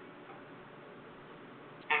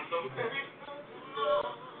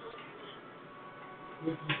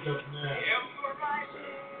 Put yourself now.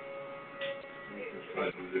 Let's try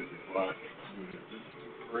to do this before I do this. This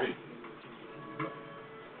is crazy.